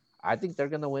 I think they're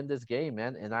going to win this game,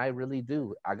 man. And I really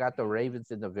do. I got the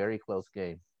Ravens in a very close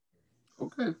game.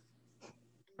 Okay.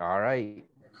 All right.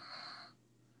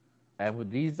 And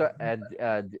with these are and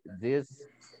this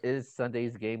is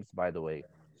Sunday's games, by the way.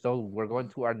 So we're going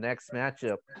to our next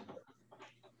matchup.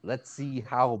 Let's see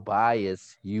how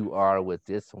biased you are with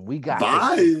this one. We got the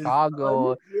Bias? Are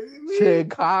you kidding me?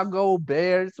 Chicago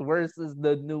Bears versus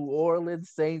the New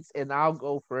Orleans Saints, and I'll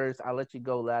go first. I'll let you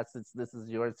go last since this is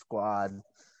your squad.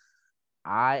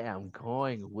 I am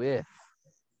going with.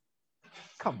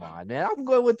 Come on, man! I'm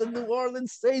going with the New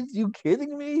Orleans Saints. You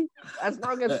kidding me? As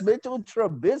long as Mitchell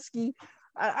Trubisky,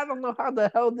 I don't know how the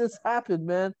hell this happened,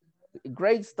 man.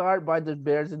 Great start by the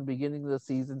Bears in the beginning of the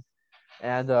season,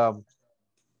 and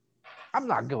I'm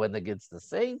not going against the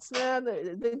Saints, man.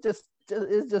 They just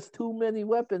it's just too many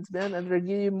weapons, man, and they're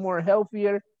getting more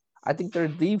healthier. I think their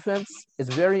defense is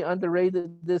very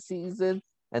underrated this season.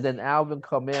 And then Alvin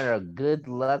Kamara, good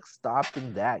luck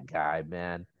stopping that guy,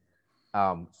 man.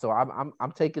 So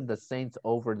I'm taking the Saints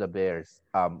over the Bears.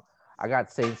 I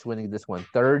got Saints winning this one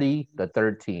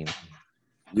 30-13.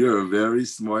 You're a very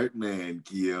smart man,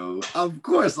 Keo. Of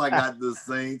course, I got the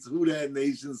Saints. Who that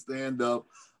nation stand up?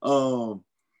 Um,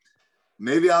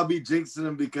 Maybe I'll be jinxing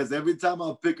them because every time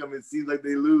I pick them, it seems like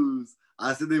they lose.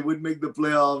 I said they would make the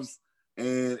playoffs,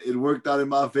 and it worked out in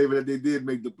my favor that they did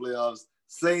make the playoffs.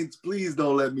 Saints, please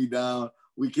don't let me down.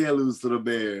 We can't lose to the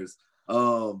Bears.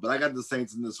 But I got the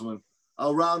Saints in this one.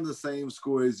 Around the same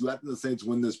score as you. I think the Saints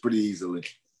win this pretty easily.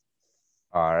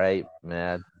 All right,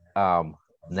 man.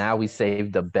 Now we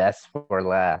save the best for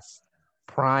last.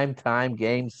 Prime time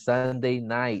game Sunday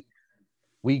night.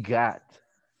 We got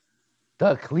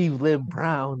the Cleveland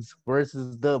Browns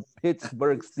versus the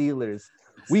Pittsburgh Steelers.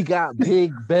 We got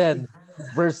Big Ben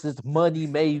versus Money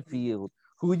Mayfield.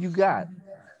 Who you got?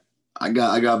 I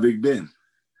got Big Ben.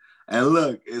 And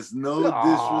look, it's no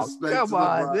Oh, disrespect come to the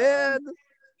on, man. Browns.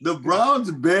 The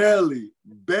Browns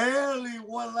barely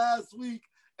won last week,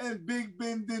 and Big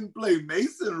Ben didn't play.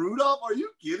 Mason Rudolph, are you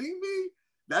kidding me?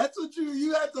 That's what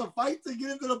you had to fight to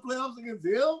get into the playoffs against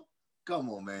him? Come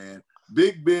on, man.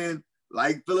 Big Ben,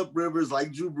 like Phillip Rivers,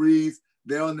 like Drew Brees,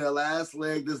 they're on their last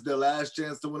leg. This is their last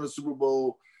chance to win a Super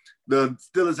Bowl. The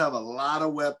Steelers have a lot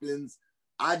of weapons.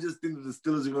 I just think that the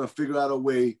Steelers are going to figure out a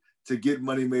way to get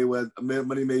Money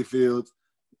Mayfield,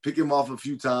 pick him off a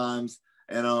few times,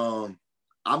 and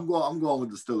I'm going with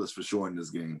the Steelers for sure in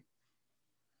this game.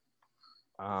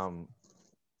 Um,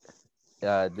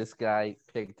 this guy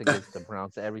picked against the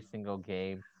Browns every single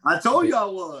game. I told you I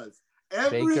was.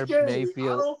 Every Baker game. I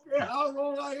Mayfield. don't care how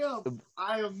wrong I am.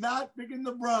 I am not picking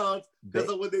the Browns because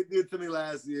of what they did to me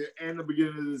last year and the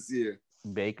beginning of this year.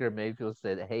 Baker Mayfield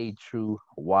said, "Hey, True,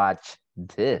 watch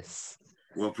this."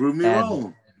 Well, prove me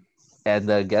And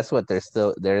wrong. guess what?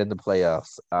 They're in the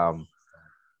playoffs.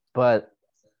 But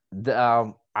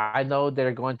I know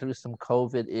they're going through some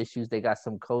COVID issues. They got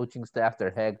some coaching staff.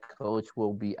 Their head coach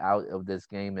will be out of this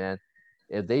game, man.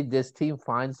 If this team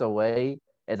finds a way,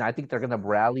 and I think they're gonna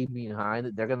rally behind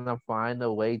it, they're gonna find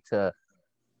a way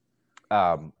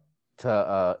um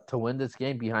to win this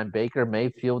game behind Baker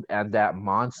Mayfield and that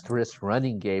monstrous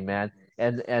running game, man.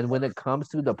 And when it comes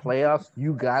to the playoffs,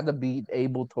 you gotta be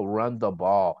able to run the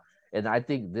ball. And I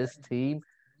think this team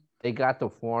they got the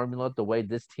formula, the way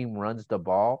this team runs the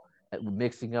ball,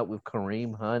 mixing up with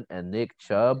Kareem Hunt and Nick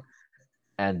Chubb,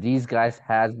 and these guys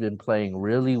has been playing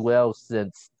really well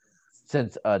since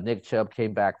Nick Chubb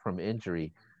came back from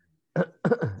injury,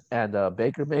 and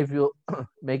Baker Mayfield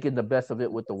making the best of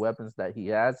it with the weapons that he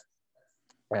has,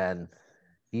 and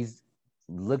he's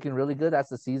looking really good as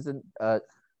the season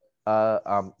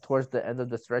towards the end of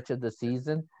the stretch of the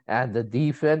season. And the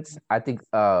defense, I think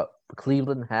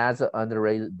Cleveland has an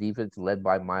underrated defense led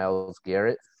by Miles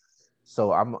Garrett.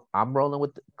 So I'm rolling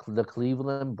with the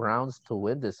Cleveland Browns to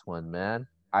win this one, man.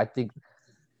 I think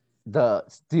the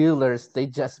Steelers, they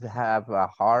just have a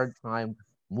hard time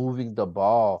moving the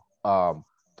ball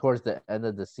towards the end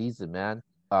of the season, man.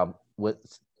 With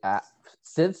uh,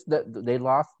 since they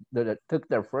took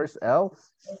their first L,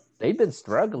 they've been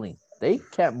struggling. They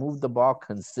can't move the ball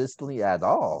consistently at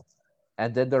all.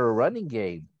 And then their running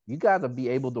game, you got to be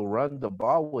able to run the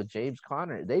ball with James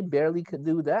Conner. They barely can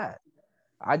do that.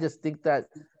 I just think that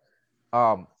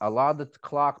a lot of the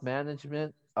clock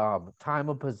management, time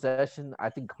of possession, I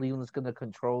think Cleveland's going to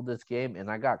control this game, and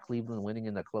I got Cleveland winning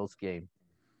in a close game.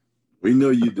 We know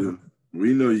you do.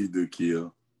 We know you do,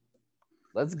 Keo.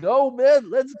 Let's go, man.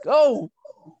 Let's go.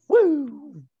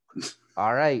 Woo.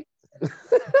 All right.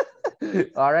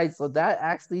 All right. So that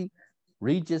actually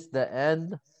reaches the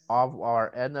end of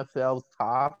our NFL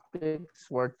topics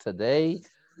for today.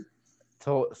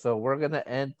 So we're going to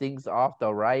end things off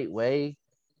the right way,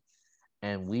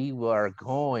 and we are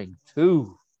going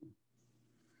to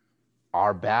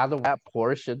our battle rap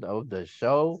portion of the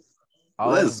show. Oh,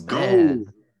 Let's go.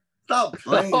 man. Stop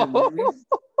playing, man.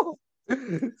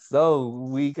 So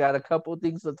we got a couple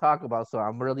things to talk about. So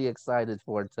I'm really excited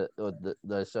for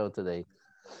the show today.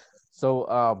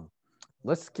 So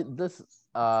let's get this.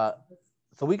 So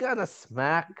we got a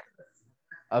Smack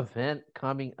event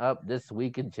coming up this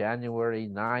week in January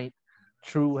 9th.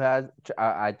 True has,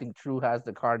 I think True has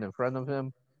the card in front of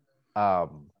him.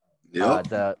 Um, Yep.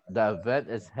 the event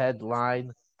is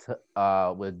headlined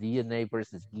with DNA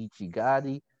versus Geechee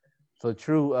Gotti. So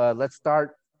True, let's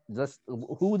start. Just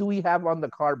who do we have on the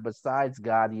card besides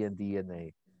Gotti and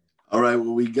DNA? All right.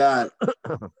 Well, we got.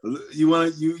 You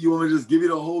want to just give you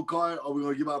the whole card, or we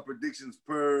gonna give our predictions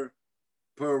per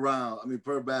round? I mean,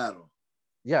 per battle.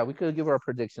 Yeah, we could give our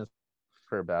predictions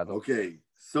per battle. Okay.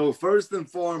 So first and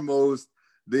foremost,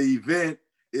 the event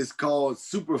is called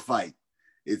Super Fight.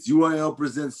 It's URL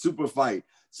presents Super Fight.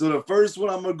 So the first one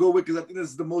I'm gonna go with, because I think this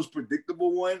is the most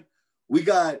predictable one. We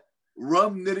got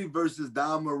Rum Nitty versus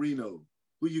Don Marino.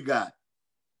 Who you got?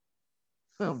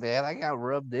 Oh man, I got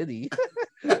Rum Nitty.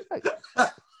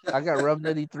 I got Rum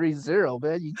Nitty 3-0,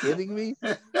 man. You kidding me?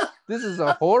 This is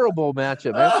a horrible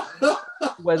matchup, man.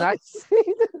 When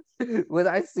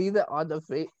I see that on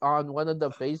on one of the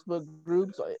Facebook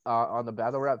groups, on the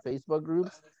Battle Rap Facebook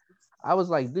groups, I was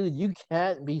like, dude, you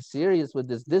can't be serious with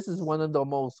this. This is one of the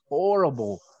most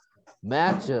horrible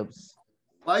matchups.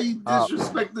 Why you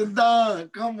disrespecting Don?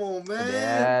 Come on, man.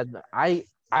 Man, I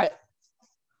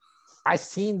I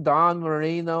seen Don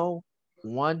Marino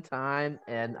one time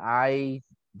and I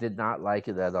did not like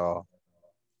it at all.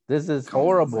 This is Come on,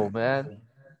 horrible, man.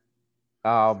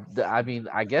 I mean,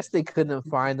 I guess they couldn't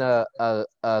find a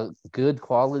good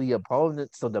quality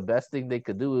opponent, so the best thing they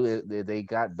could do is they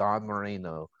got Don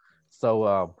Marino.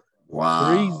 So three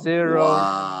Wow. zero,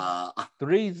 Wow.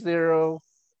 3-0.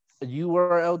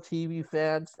 URL TV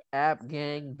fans, App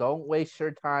Gang, don't waste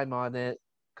your time on it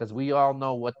because we all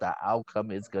know what the outcome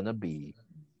is gonna be.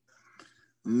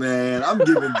 Man, I'm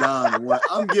giving Don one.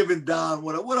 I'm giving Don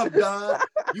one. What up, Don?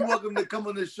 You welcome to come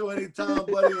on the show anytime,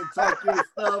 buddy, and talk your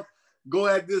stuff. Go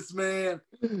at this man.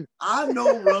 I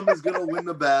know Rum is gonna win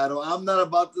the battle. I'm not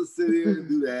about to sit here and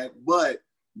do that. But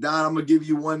Don, I'm gonna give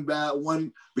you one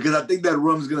because I think that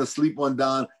Rum's gonna sleep on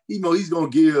Don. He's gonna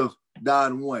give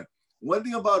Don one. One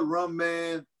thing about Rum,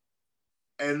 man,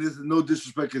 and this is no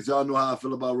disrespect because y'all know how I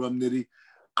feel about Rum Nitty.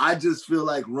 I just feel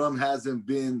like Rum hasn't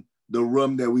been the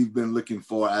Rum that we've been looking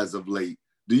for as of late.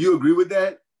 Do you agree with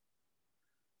that?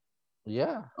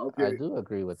 Yeah, okay. I do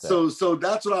agree with that. So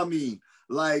that's what I mean.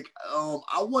 Like,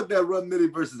 I want that Rum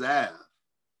Nitty versus Av.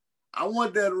 I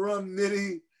want that Rum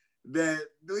Nitty that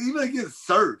even against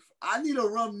Surf. I need a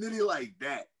Rum Nitty like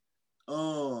that.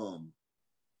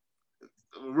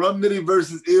 Rum Nitty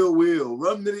versus Ill Will.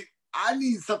 Rum Nitty. I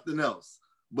need something else.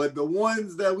 But the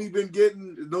ones that we've been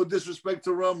getting, no disrespect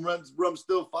to Rum's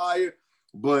still fire.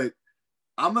 But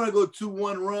I'm gonna go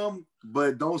 2-1 Rum,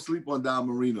 but don't sleep on Don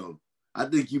Marino. I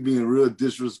think you're being real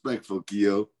disrespectful,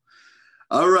 Keo.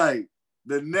 All right.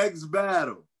 The next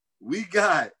battle, we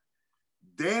got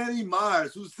Danny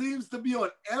Myers, who seems to be on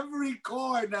every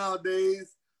card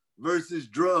nowadays, versus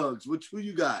drugs. Who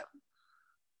you got?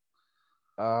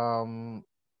 Um,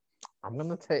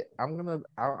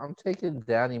 I'm taking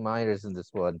Danny Myers in this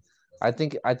one. I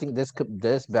think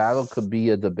this battle could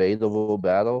be a debatable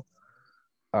battle.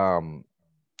 Um,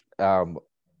 um,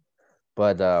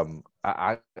 but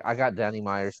I got Danny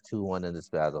Myers 2-1 in this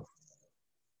battle.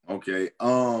 Okay.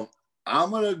 I'm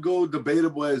gonna go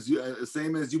debatable as you,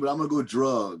 same as you, but I'm gonna go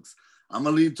drugs. I'm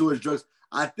gonna lean towards drugs.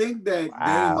 I think that Danny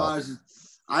Wow. Myers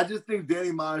is. I just think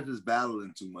Danny Myers is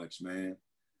battling too much, man.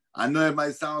 I know it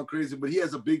might sound crazy, but he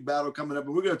has a big battle coming up,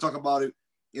 and we're gonna talk about it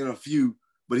in a few.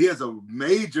 But he has a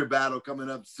major battle coming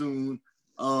up soon,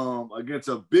 against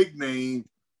a big name.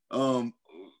 Um,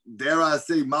 dare I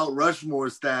say Mount Rushmore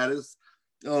status.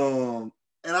 And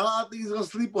I think he's gonna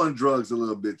sleep on drugs a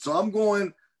little bit. So I'm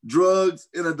going drugs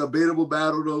in a debatable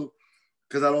battle though,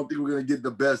 because I don't think we're gonna get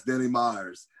the best Danny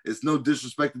Myers. It's no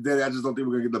disrespect to Danny. I just don't think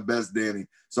we're gonna get the best Danny.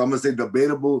 So I'm gonna say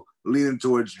debatable, leaning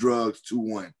towards drugs,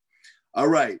 2-1. All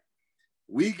right.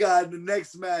 We got the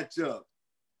next matchup.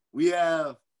 We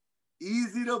have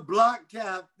Easy the Block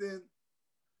Captain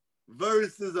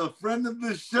versus a friend of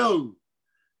the show,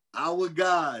 our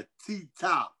guy,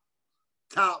 T-Top.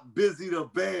 Top Busy the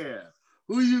Bear.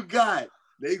 Who you got?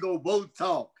 They go both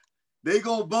talk. They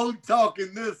go both talk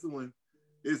in this one.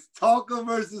 It's Talker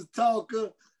versus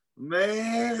Talker.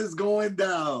 Man, it's going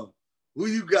down. Who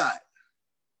you got?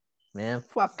 Man,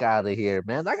 fuck out of here,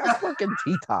 man. I got fucking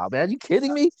T Top, man. You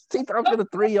kidding me? T Top's gonna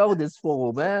 3-0 this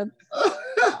fool, man.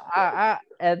 I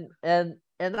and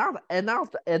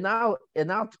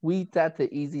I'll tweet that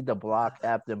to Easy the Block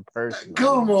Captain personally,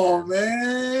 Come on,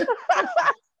 man.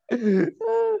 man.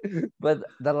 But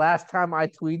the last time I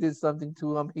tweeted something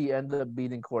to him, he ended up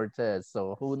beating Cortez.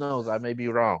 So who knows? I may be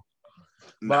wrong.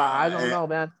 But I Nah, don't know,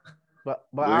 man. But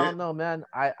go I ahead. don't know, man.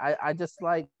 I just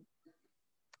like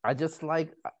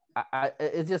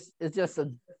it's just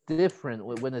a different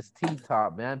when it's T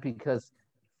Top, man, because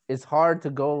it's hard to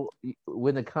go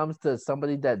when it comes to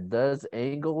somebody that does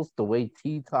angles the way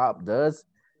T Top does.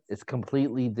 It's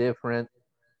completely different.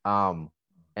 And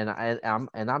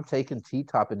I'm taking T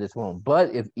Top in this one.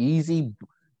 But if Easy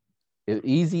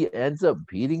ends up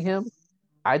beating him,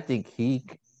 I think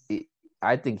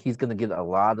I think he's gonna get a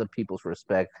lot of people's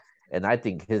respect, and I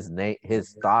think his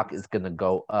stock is gonna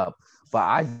go up. But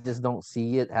I just don't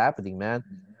see it happening, man.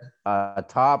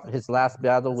 Top his last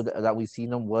battle that we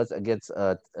seen him was against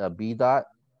B Dot,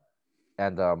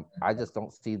 and I just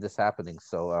don't see this happening.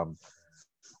 So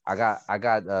I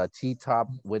got T Top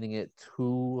winning it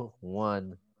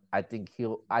 2-1. I think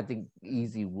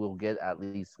Easy will get at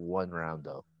least one round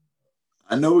though.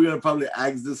 I know we're gonna probably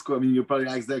ask this question. I mean, you'll probably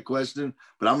ask that question,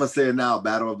 but I'm gonna say it now.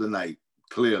 Battle of the night,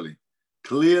 clearly,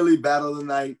 battle of the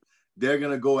night. They're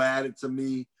gonna go at it to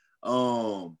me.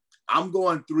 I'm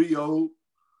going 3-0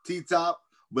 T-Top,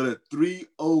 but a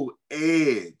 3-0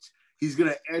 edge. He's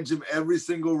gonna edge him every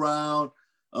single round.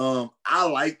 I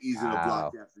like Easy to Block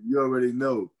Wow. Captain. You already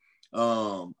know.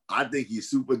 I think he's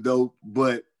super dope,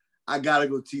 but I gotta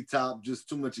go T-Top. Just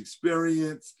too much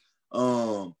experience.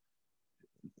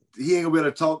 He ain't gonna be able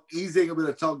to talk. Easy ain't gonna be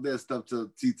able to talk that stuff to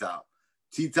T-Top.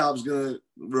 T-Top's gonna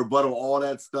rebuttal all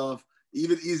that stuff.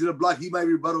 Even Easy to Block, he might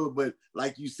rebuttal it, but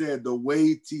like you said, the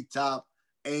way T-Top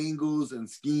angles and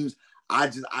schemes, I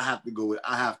have to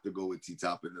go with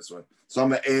T-Top in this one. So I'm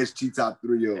gonna edge T-Top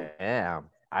 3-0. Damn.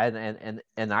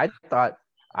 And I thought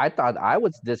I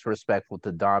was disrespectful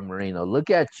to Don Marino. Look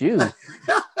at you.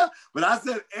 But I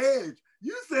said edge.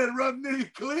 You said run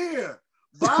nitty clear.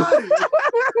 Body.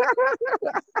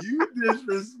 You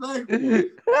disrespectful.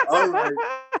 All right.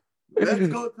 Let's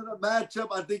go to the matchup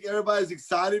I think everybody's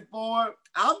excited for.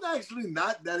 I'm actually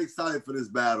not that excited for this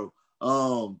battle.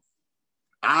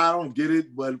 I don't get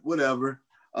it, but whatever.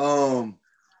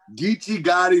 Geechee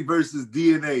Gotti versus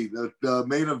DNA, the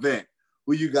main event.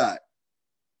 Who you got?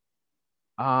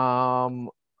 um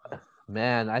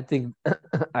Man, I think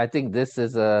this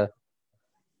is a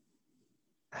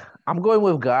I'm going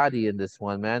with Gotti in this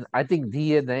one, man. I think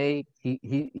DNA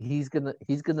he's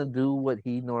gonna do what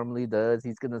he normally does.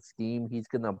 He's gonna scheme, he's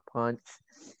gonna punch,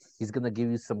 he's gonna give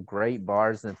you some great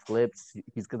bars and flips.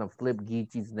 He's gonna flip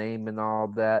Geechee's name and all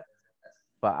that.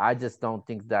 But I just don't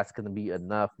think that's gonna be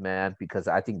enough, man, because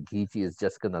I think Geechee is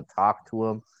just gonna talk to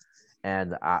him.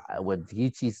 And when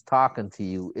Geechee's talking to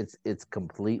you, it's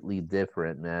completely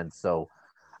different, man. So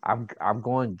I'm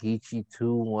going Geechee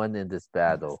 2-1 in this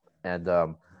battle, and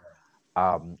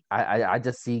I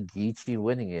just see Geechee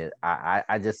winning it.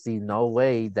 I just see no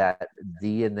way that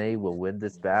DNA will win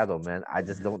this battle, man. I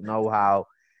just don't know how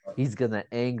he's gonna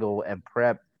angle and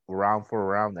prep round for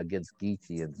round against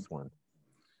Geechee in this one.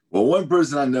 Well, one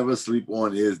person I never sleep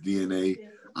on is DNA.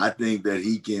 I think that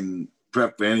he can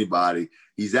prep for anybody.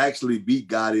 He's actually beat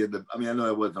Gotti at I know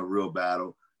it wasn't a real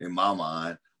battle in my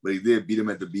mind, but he did beat him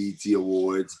at the BET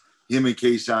Awards. Him and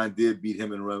K-Shine did beat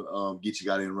him and Geechee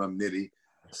Gotti and Rum Nitty.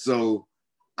 So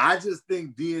I just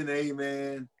think DNA,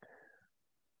 man,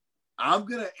 I'm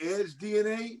going to edge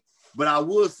DNA, but I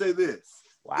will say this.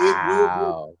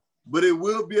 Wow. It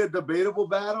will be a debatable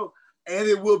battle, and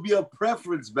it will be a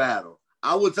preference battle.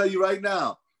 I will tell you right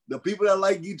now, the people that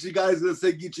like Geechee Gotti is going to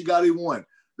say Geechee Gotti won.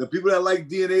 The people that like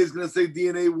DNA is going to say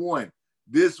DNA won.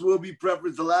 This will be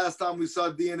preference. The last time we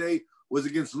saw DNA was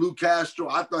against Lou Castro.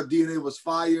 I thought DNA was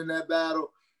fire in that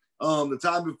battle. The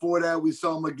time before that, we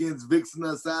saw him against Vixen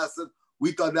the Assassin.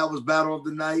 We thought that was battle of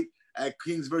the night at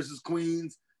Kings versus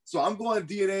Queens. So I'm going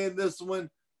DNA in this one.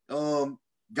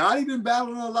 Gotti been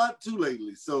battling a lot too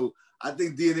lately. So I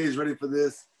think DNA is ready for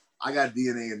this. I got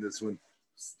DNA in this one.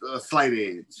 Slight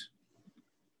edge.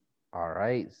 All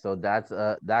right. So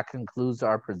that concludes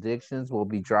our predictions. We'll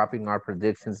be dropping our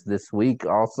predictions this week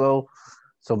also.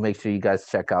 So make sure you guys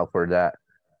check out for that.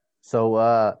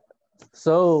 So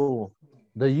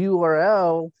the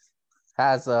URL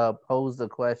has posed a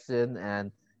question,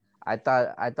 and I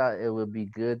thought it would be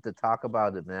good to talk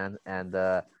about it, man. And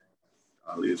they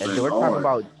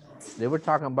were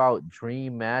talking about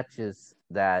dream matches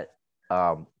that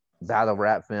battle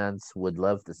rap fans would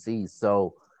love to see.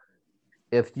 So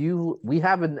we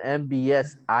have an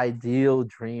MBS ideal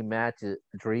dream match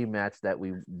that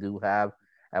we do have,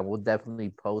 and we'll definitely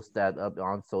post that up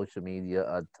on social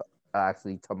media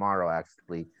actually tomorrow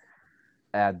actually.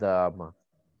 And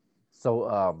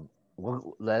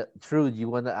True, you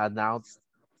want to announce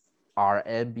our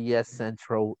MBS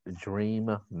Central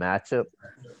Dream matchup?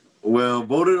 Well,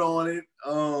 voted on it.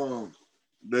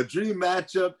 The dream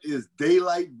matchup is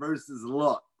Daylight versus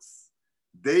Lux.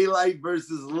 Daylight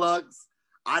versus Lux.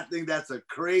 I think that's a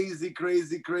crazy,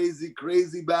 crazy, crazy,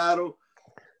 crazy battle.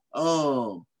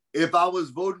 If I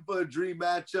was voting for a dream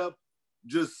matchup,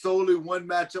 just solely one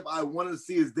matchup I want to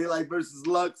see is Daylight versus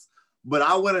Lux. But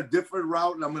I went a different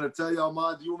route, and I'm going to tell y'all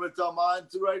mine. Do you want me to tell mine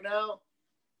too right now?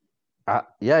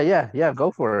 Yeah.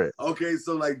 Go for it. Okay,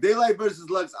 so like Daylight versus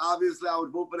Lux, obviously I would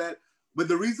vote for that. But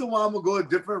the reason why I'm going to go a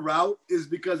different route is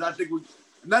because I think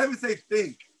not even say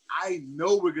think, I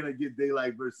know we're going to get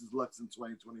Daylight versus Lux in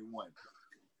 2021.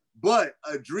 But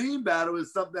a dream battle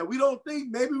is something that we don't think.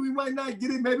 Maybe we might not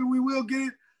get it. Maybe we will get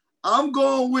it. I'm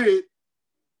going with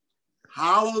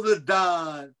Hollow the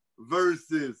Don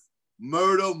versus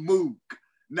Murder Mook.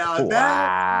 Now,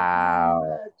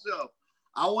 wow. That's a matchup.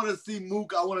 I want to see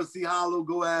Mook. I want to see Hollow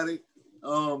go at it.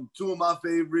 Two of my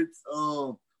favorites.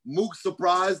 Mook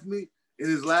surprised me in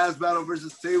his last battle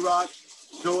versus Tay-Rock,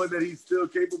 showing that he's still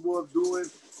capable of doing,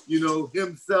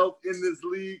 himself in this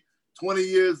league 20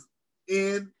 years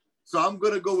in. So I'm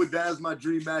going to go with that as my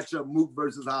dream matchup, Mook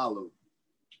versus Hollow.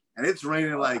 And it's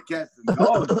raining like cats and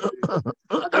dogs.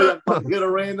 I got to hear the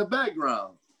rain in the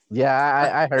background.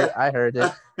 Yeah, I heard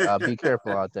it. Be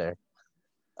careful out there.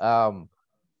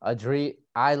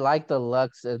 I like the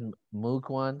Lux and Mook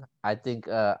one. I think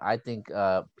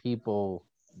people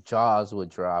jaws would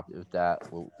drop if that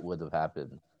would have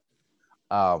happened.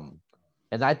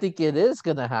 And I think it is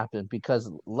gonna happen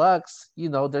because Lux,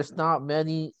 there's not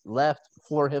many left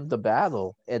for him to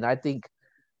battle, and I think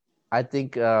I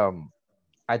think I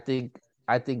think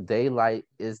Daylight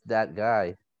is that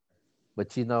guy.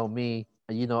 But me,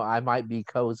 I might be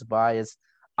coast biased.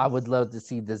 I would love to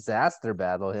see Disaster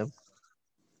battle him.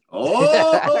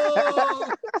 Oh,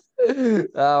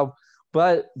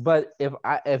 but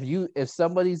if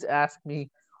somebody's asked me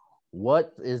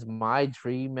what is my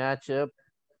dream matchup,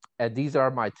 and these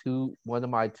are one of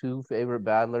my two favorite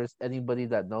battlers. Anybody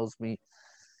that knows me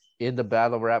in the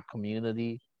battle rap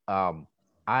community, I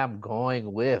am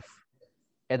going with,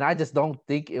 and I just don't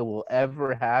think it will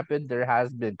ever happen. There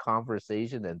has been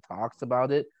conversation and talks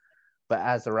about it, but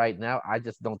as of right now, I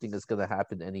just don't think it's gonna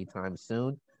happen anytime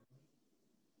soon.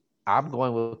 I'm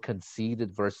going with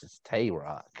Conceited versus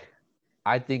Tay-Rock.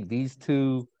 I think these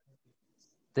two,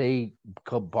 they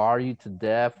could bar you to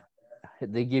death.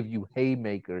 They give you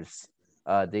haymakers.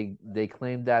 They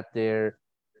claim that they're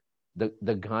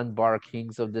the gun bar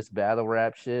kings of this battle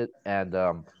rap shit, and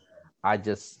I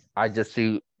just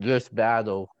see this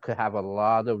battle could have a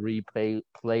lot of replay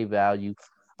play value,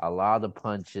 a lot of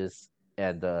punches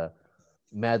and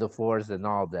metaphors and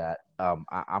all that.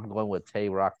 I'm going with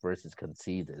Tay-Rock versus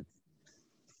Conceited.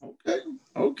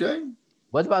 Okay.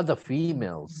 What about the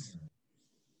females?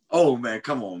 Oh man,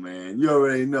 come on, man. You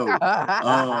already know.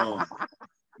 The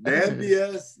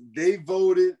MBS, they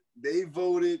voted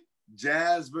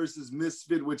Jazz versus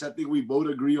Misfit, which I think we both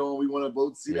agree on. We want to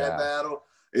both see that battle.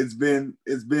 It's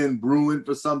been brewing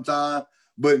for some time.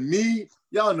 But me,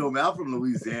 y'all know, man, I'm from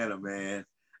Louisiana, man.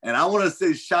 And I want to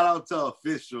say shout out to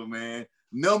Official, man.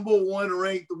 Number one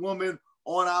ranked woman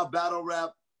on our battle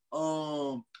rap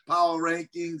power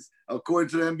rankings, according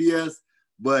to the MBS.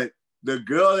 But the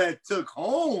girl that took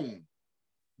home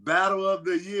Battle of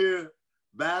the Year,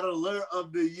 Battler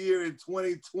of the Year in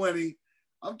 2020,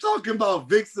 I'm talking about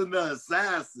Vixen the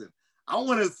Assassin. I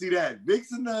want to see that.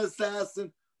 Vixen the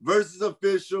Assassin versus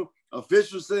Official.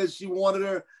 Official says she wanted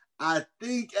her, I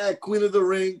think, at Queen of the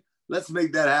Ring. Let's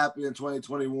make that happen in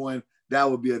 2021. That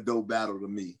would be a dope battle to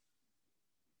me.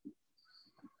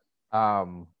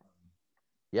 Um,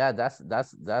 yeah, that's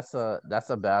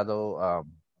a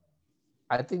battle.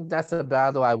 I think that's a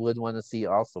battle I would want to see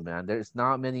also, man. There's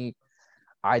not many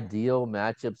ideal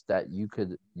matchups that you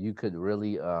could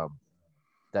really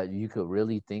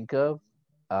think of.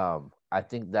 I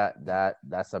think that's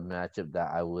a matchup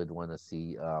that I would want to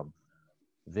see.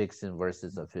 Vixen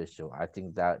versus Official. I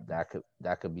think that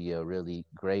could be a really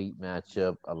great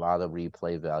matchup. A lot of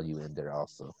replay value in there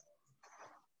also.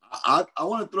 I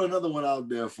want to throw another one out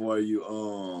there for you.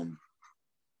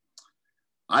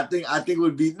 I think it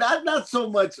would be not so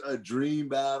much a dream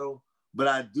battle, but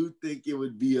I do think it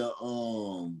would be an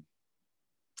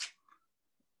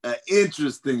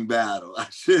interesting battle. I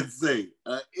should say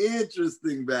an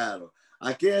interesting battle.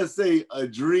 I can't say a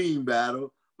dream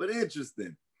battle, but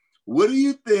interesting. What do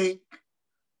you think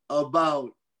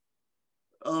about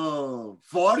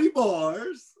 40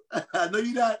 bars? I know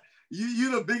you're not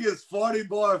you're the biggest 40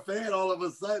 bar fan. All of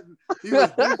a sudden, he was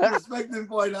disrespecting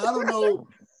for it. I don't know.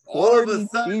 All of a 40,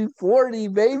 sudden, he's 40,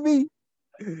 baby.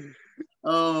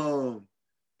 um,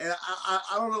 and I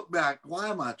don't know, man. Why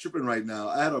am I tripping right now?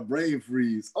 I had a brain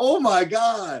freeze. Oh my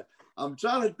god! I'm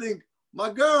trying to think. My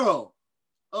girl.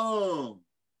 Oh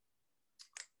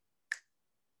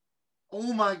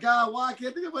my god! Why I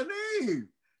can't think of her name?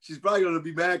 She's probably gonna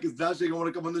be mad because now she ain't gonna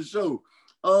want to come on the show.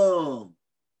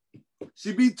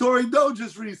 She beat Tori Doe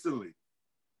just recently.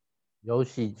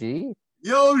 Yoshi G.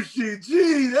 Yoshi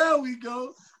G, there we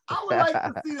go. I would like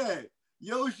to see that.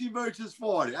 Yoshi versus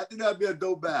 40. I think that'd be a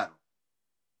dope battle.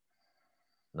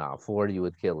 Nah, 40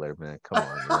 would kill her, man. Come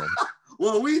on, man.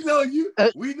 Well, we know you're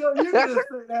gonna say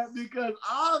that because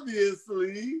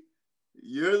obviously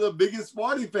you're the biggest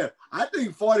 40 fan. I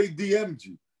think 40 DM'd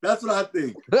you. That's what I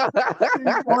think. I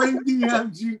think 40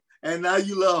 DM'd you, and now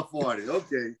you love 40.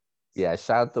 Okay. Yeah,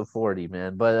 shout out to 40,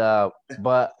 man. But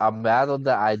a battle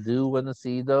that I do want to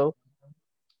see though,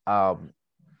 um,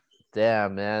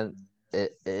 damn, man,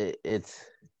 it's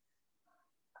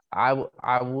I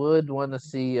would want to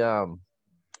see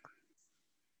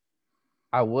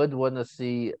I would want to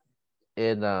see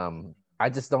in I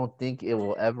just don't think it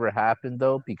will ever happen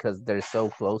though because they're so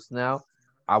close now.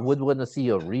 I would want to see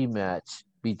a rematch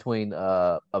between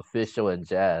Official and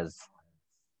Jazz.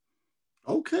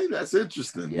 Okay, that's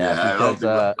interesting. Yeah, Yeah,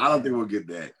 because I don't think we'll get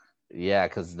that. yeah,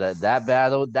 because that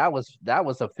battle that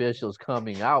was Official's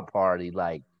coming out party.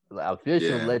 Like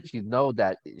Official Yeah. let you know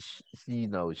that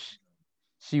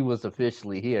she was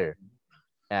officially here,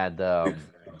 and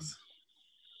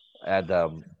and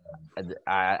um and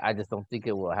I just don't think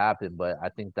it will happen. But I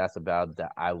think that's about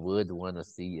that I would want to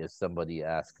see if somebody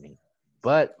asked me.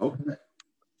 But Okay.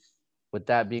 with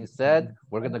that being said,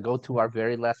 we're gonna go to our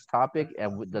very last topic,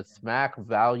 and with the Smack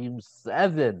Volume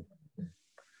 7.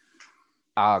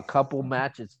 A couple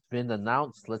matches been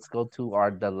announced. Let's go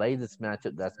to the latest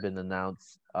matchup that's been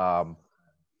announced.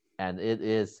 And it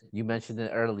is, you mentioned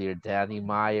it earlier, Danny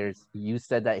Myers. You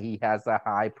said that he has a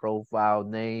high profile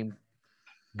name.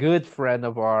 Good friend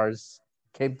of ours.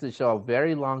 Came to the show a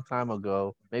very long time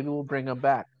ago. Maybe we'll bring him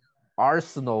back.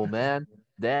 Arsenal, man.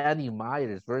 Danny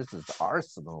Myers versus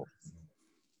Arsenal.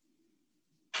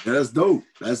 Yeah, that's dope.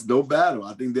 That's dope battle.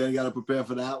 I think they got to prepare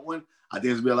for that one. I think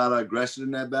there's gonna be a lot of aggression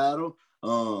in that battle.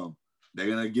 They're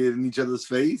gonna get in each other's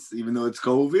face, even though it's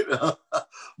COVID.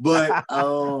 But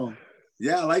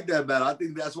yeah, I like that battle. I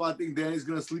think that's why I think Danny's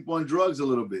gonna sleep on drugs a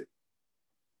little bit.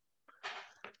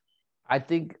 I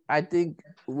think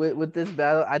with this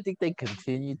battle, I think they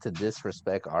continue to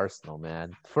disrespect Arsenal,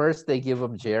 man. First they give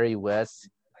him Jerry West.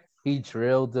 He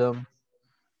drilled him.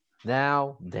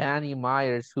 Now Danny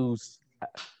Myers, who's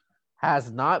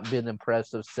has not been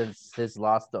impressive since his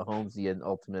loss to Holmesy in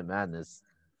Ultimate Madness.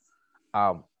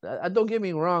 Don't get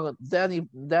me wrong,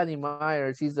 Danny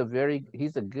Myers, he's a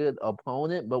good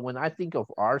opponent, but when I think of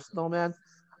Arsenal, man,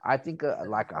 I think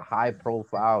like a high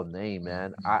profile name,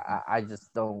 man. I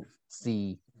just don't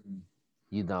see,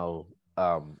 you know,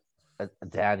 a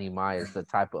Danny Myers the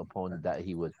type of opponent that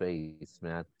he would face,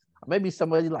 man. Maybe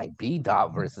somebody like B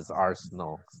Dot versus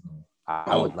Arsenal. I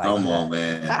Oh, would like come on,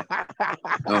 that. man.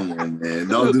 Come on, man.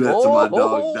 Don't do that to my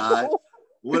dog, Dot. Oh,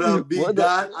 What up, B what the,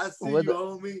 Dot? I see what you, the,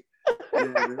 homie. Yeah,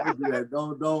 man, don't do that.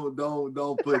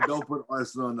 Don't put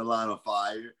Arsenal on the line of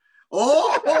fire.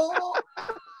 Oh,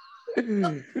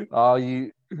 oh,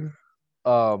 you,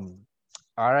 all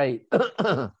right.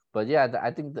 But yeah,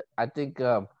 I think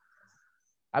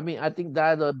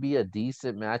that'll be a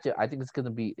decent matchup. I think it's gonna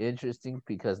be interesting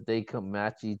because they can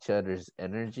match each other's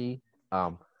energy.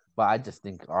 Um, but I just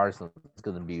think Arsenal's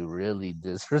gonna be really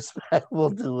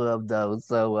disrespectful to him though.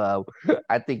 So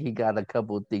I think he got a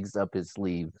couple of things up his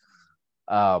sleeve.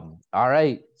 All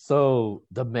right. So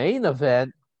the main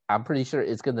event, I'm pretty sure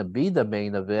it's gonna be the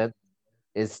main event,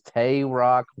 is Tay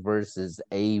Rock versus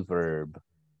Averb.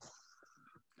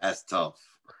 that's tough.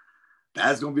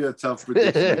 That's gonna be a tough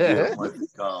prediction to give once it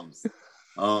comes.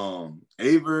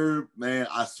 Averb, man,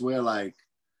 I swear, like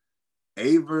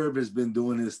Averb has been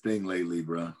doing his thing lately,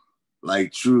 bro.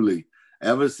 Like truly,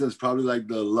 ever since probably like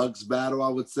the Lux battle, I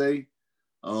would say.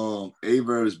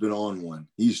 Averb has been on one.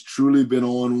 He's truly been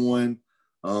on one.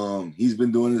 He's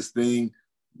been doing his thing,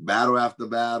 battle after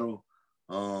battle.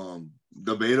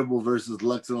 Debatable versus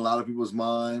Lux in a lot of people's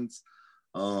minds.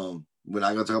 We're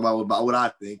not gonna talk about what I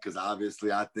think because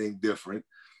obviously I think different.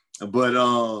 But I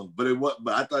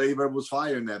thought Averb was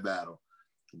fire in that battle.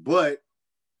 But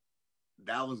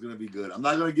that one's gonna be good. I'm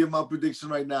not gonna give my prediction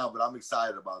right now, but I'm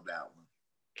excited about that one.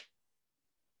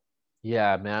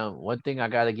 Yeah, man. One thing I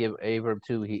gotta give Averb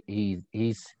too.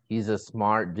 He's a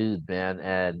smart dude, man,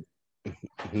 and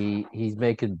he's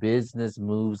making business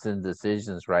moves and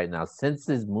decisions right now. Since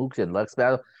his Mook and Lux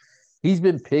battle, he's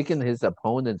been picking his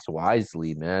opponents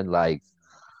wisely, man. Like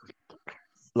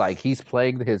he's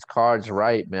playing his cards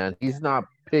right, man. He's not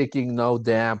picking no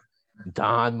damn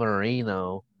Don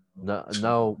Marino,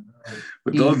 no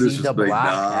But don't easy the disrespect block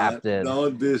Don. captain.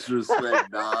 Don't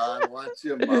disrespect Don. Watch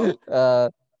your mouth. uh,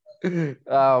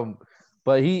 um,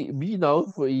 but he would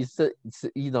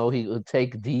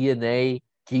take DNA,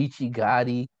 Geechee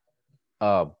Gotti,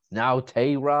 now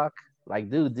Tay Rock. Like,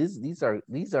 dude, these are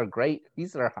great.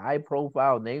 These are high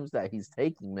profile names that he's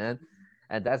taking, man,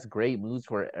 and that's great moves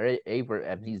for Aver,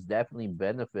 and he's definitely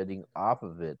benefiting off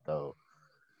of it, though.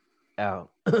 And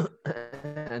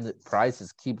the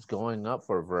prices keeps going up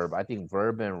for Verb. I think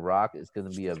Verb and Rock is going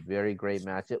to be a very great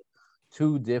matchup.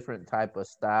 Two different type of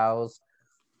styles.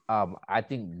 I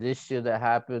think this should have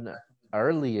happened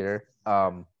earlier.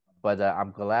 But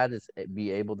I'm glad it's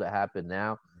be able to happen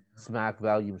now. Smack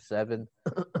Volume 7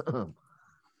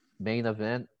 main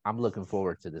event. I'm looking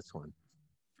forward to this one.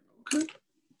 Okay.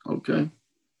 Okay.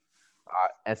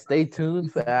 And stay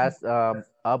tuned for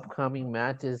upcoming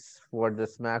matches for the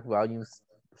Smack Volume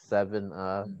 7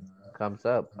 comes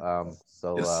up.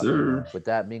 So Yes, sir. with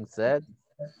that being said,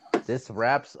 this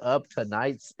wraps up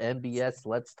tonight's MBS.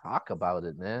 Let's talk about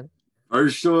it, man.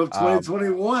 First show of Um,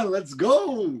 2021. Let's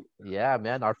go. Yeah,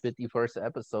 man, our 51st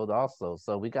episode also.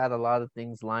 So we got a lot of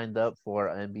things lined up for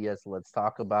MBS. Let's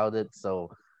talk about it.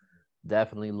 So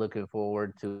definitely looking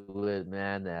forward to it,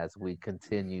 man, as we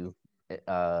continue.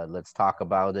 Let's talk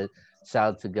about it.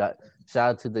 Shout out to guy, shout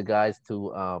out to the guys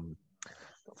to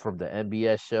from the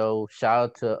MBS show. Shout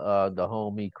out to the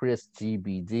homie Chris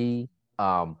GBD.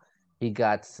 He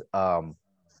got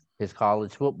his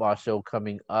college football show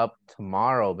coming up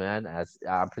tomorrow, man. As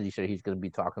I'm pretty sure he's going to be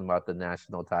talking about the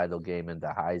national title game and the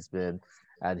Heisman,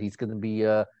 and he's going to be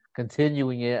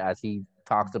continuing it as he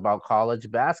talks about college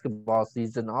basketball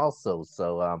season also.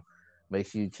 So make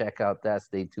sure you check out that.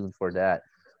 Stay tuned for that.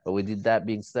 But with that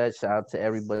being said, shout out to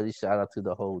everybody. Shout out to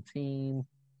the whole team.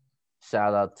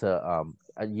 Shout out to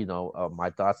my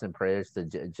thoughts and prayers to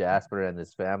Jasper and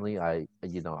his family. I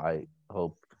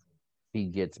hope he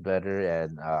gets better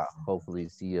and hopefully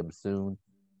see him soon.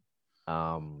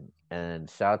 And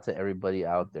shout out to everybody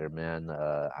out there, man.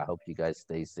 I hope you guys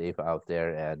stay safe out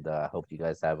there, and I hope you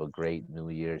guys have a great New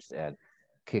Year's and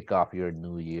kick off your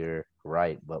new year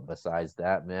right. But besides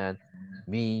that, man,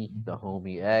 me, the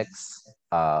homie X,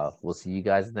 we'll see you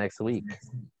guys next week.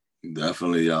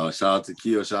 Definitely, y'all. Shout out to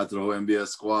Keo. Shout out to the whole NBS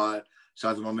squad.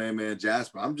 Shout out to my man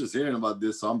Jasper. I'm just hearing about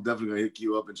this, so I'm definitely gonna hit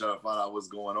you up and try to find out what's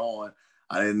going on.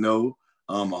 I didn't know.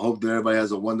 I hope that everybody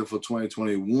has a wonderful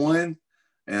 2021.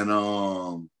 And I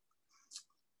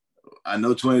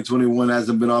know 2021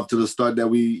 hasn't been off to the start that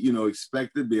we,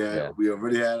 expected. Yeah. We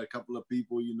already had a couple of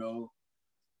people,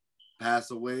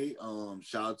 pass away.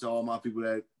 Shout out to all my people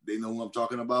that they know who I'm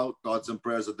talking about. Thoughts and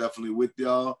prayers are definitely with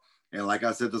y'all. And like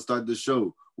I said to start the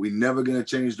show, we never gonna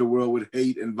change the world with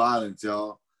hate and violence,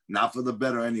 y'all. Not for the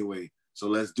better anyway. So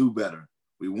let's do better.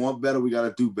 We want better, we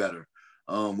gotta do better.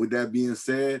 With that being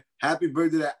said, happy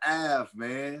birthday to Av,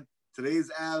 man.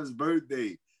 Today's Av's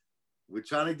birthday. We're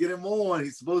trying to get him on.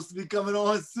 He's supposed to be coming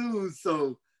on soon.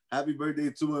 So happy birthday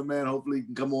to him, man. Hopefully he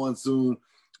can come on soon.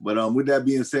 But with that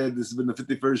being said, this has been the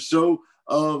 51st show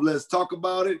of Let's Talk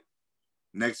About It.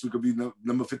 Next week will be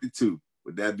number 52.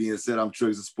 With that being said, I'm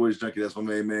Triggs, the Sports Junkie. That's my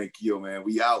main man, Keo, man.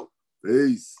 We out.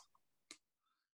 Peace.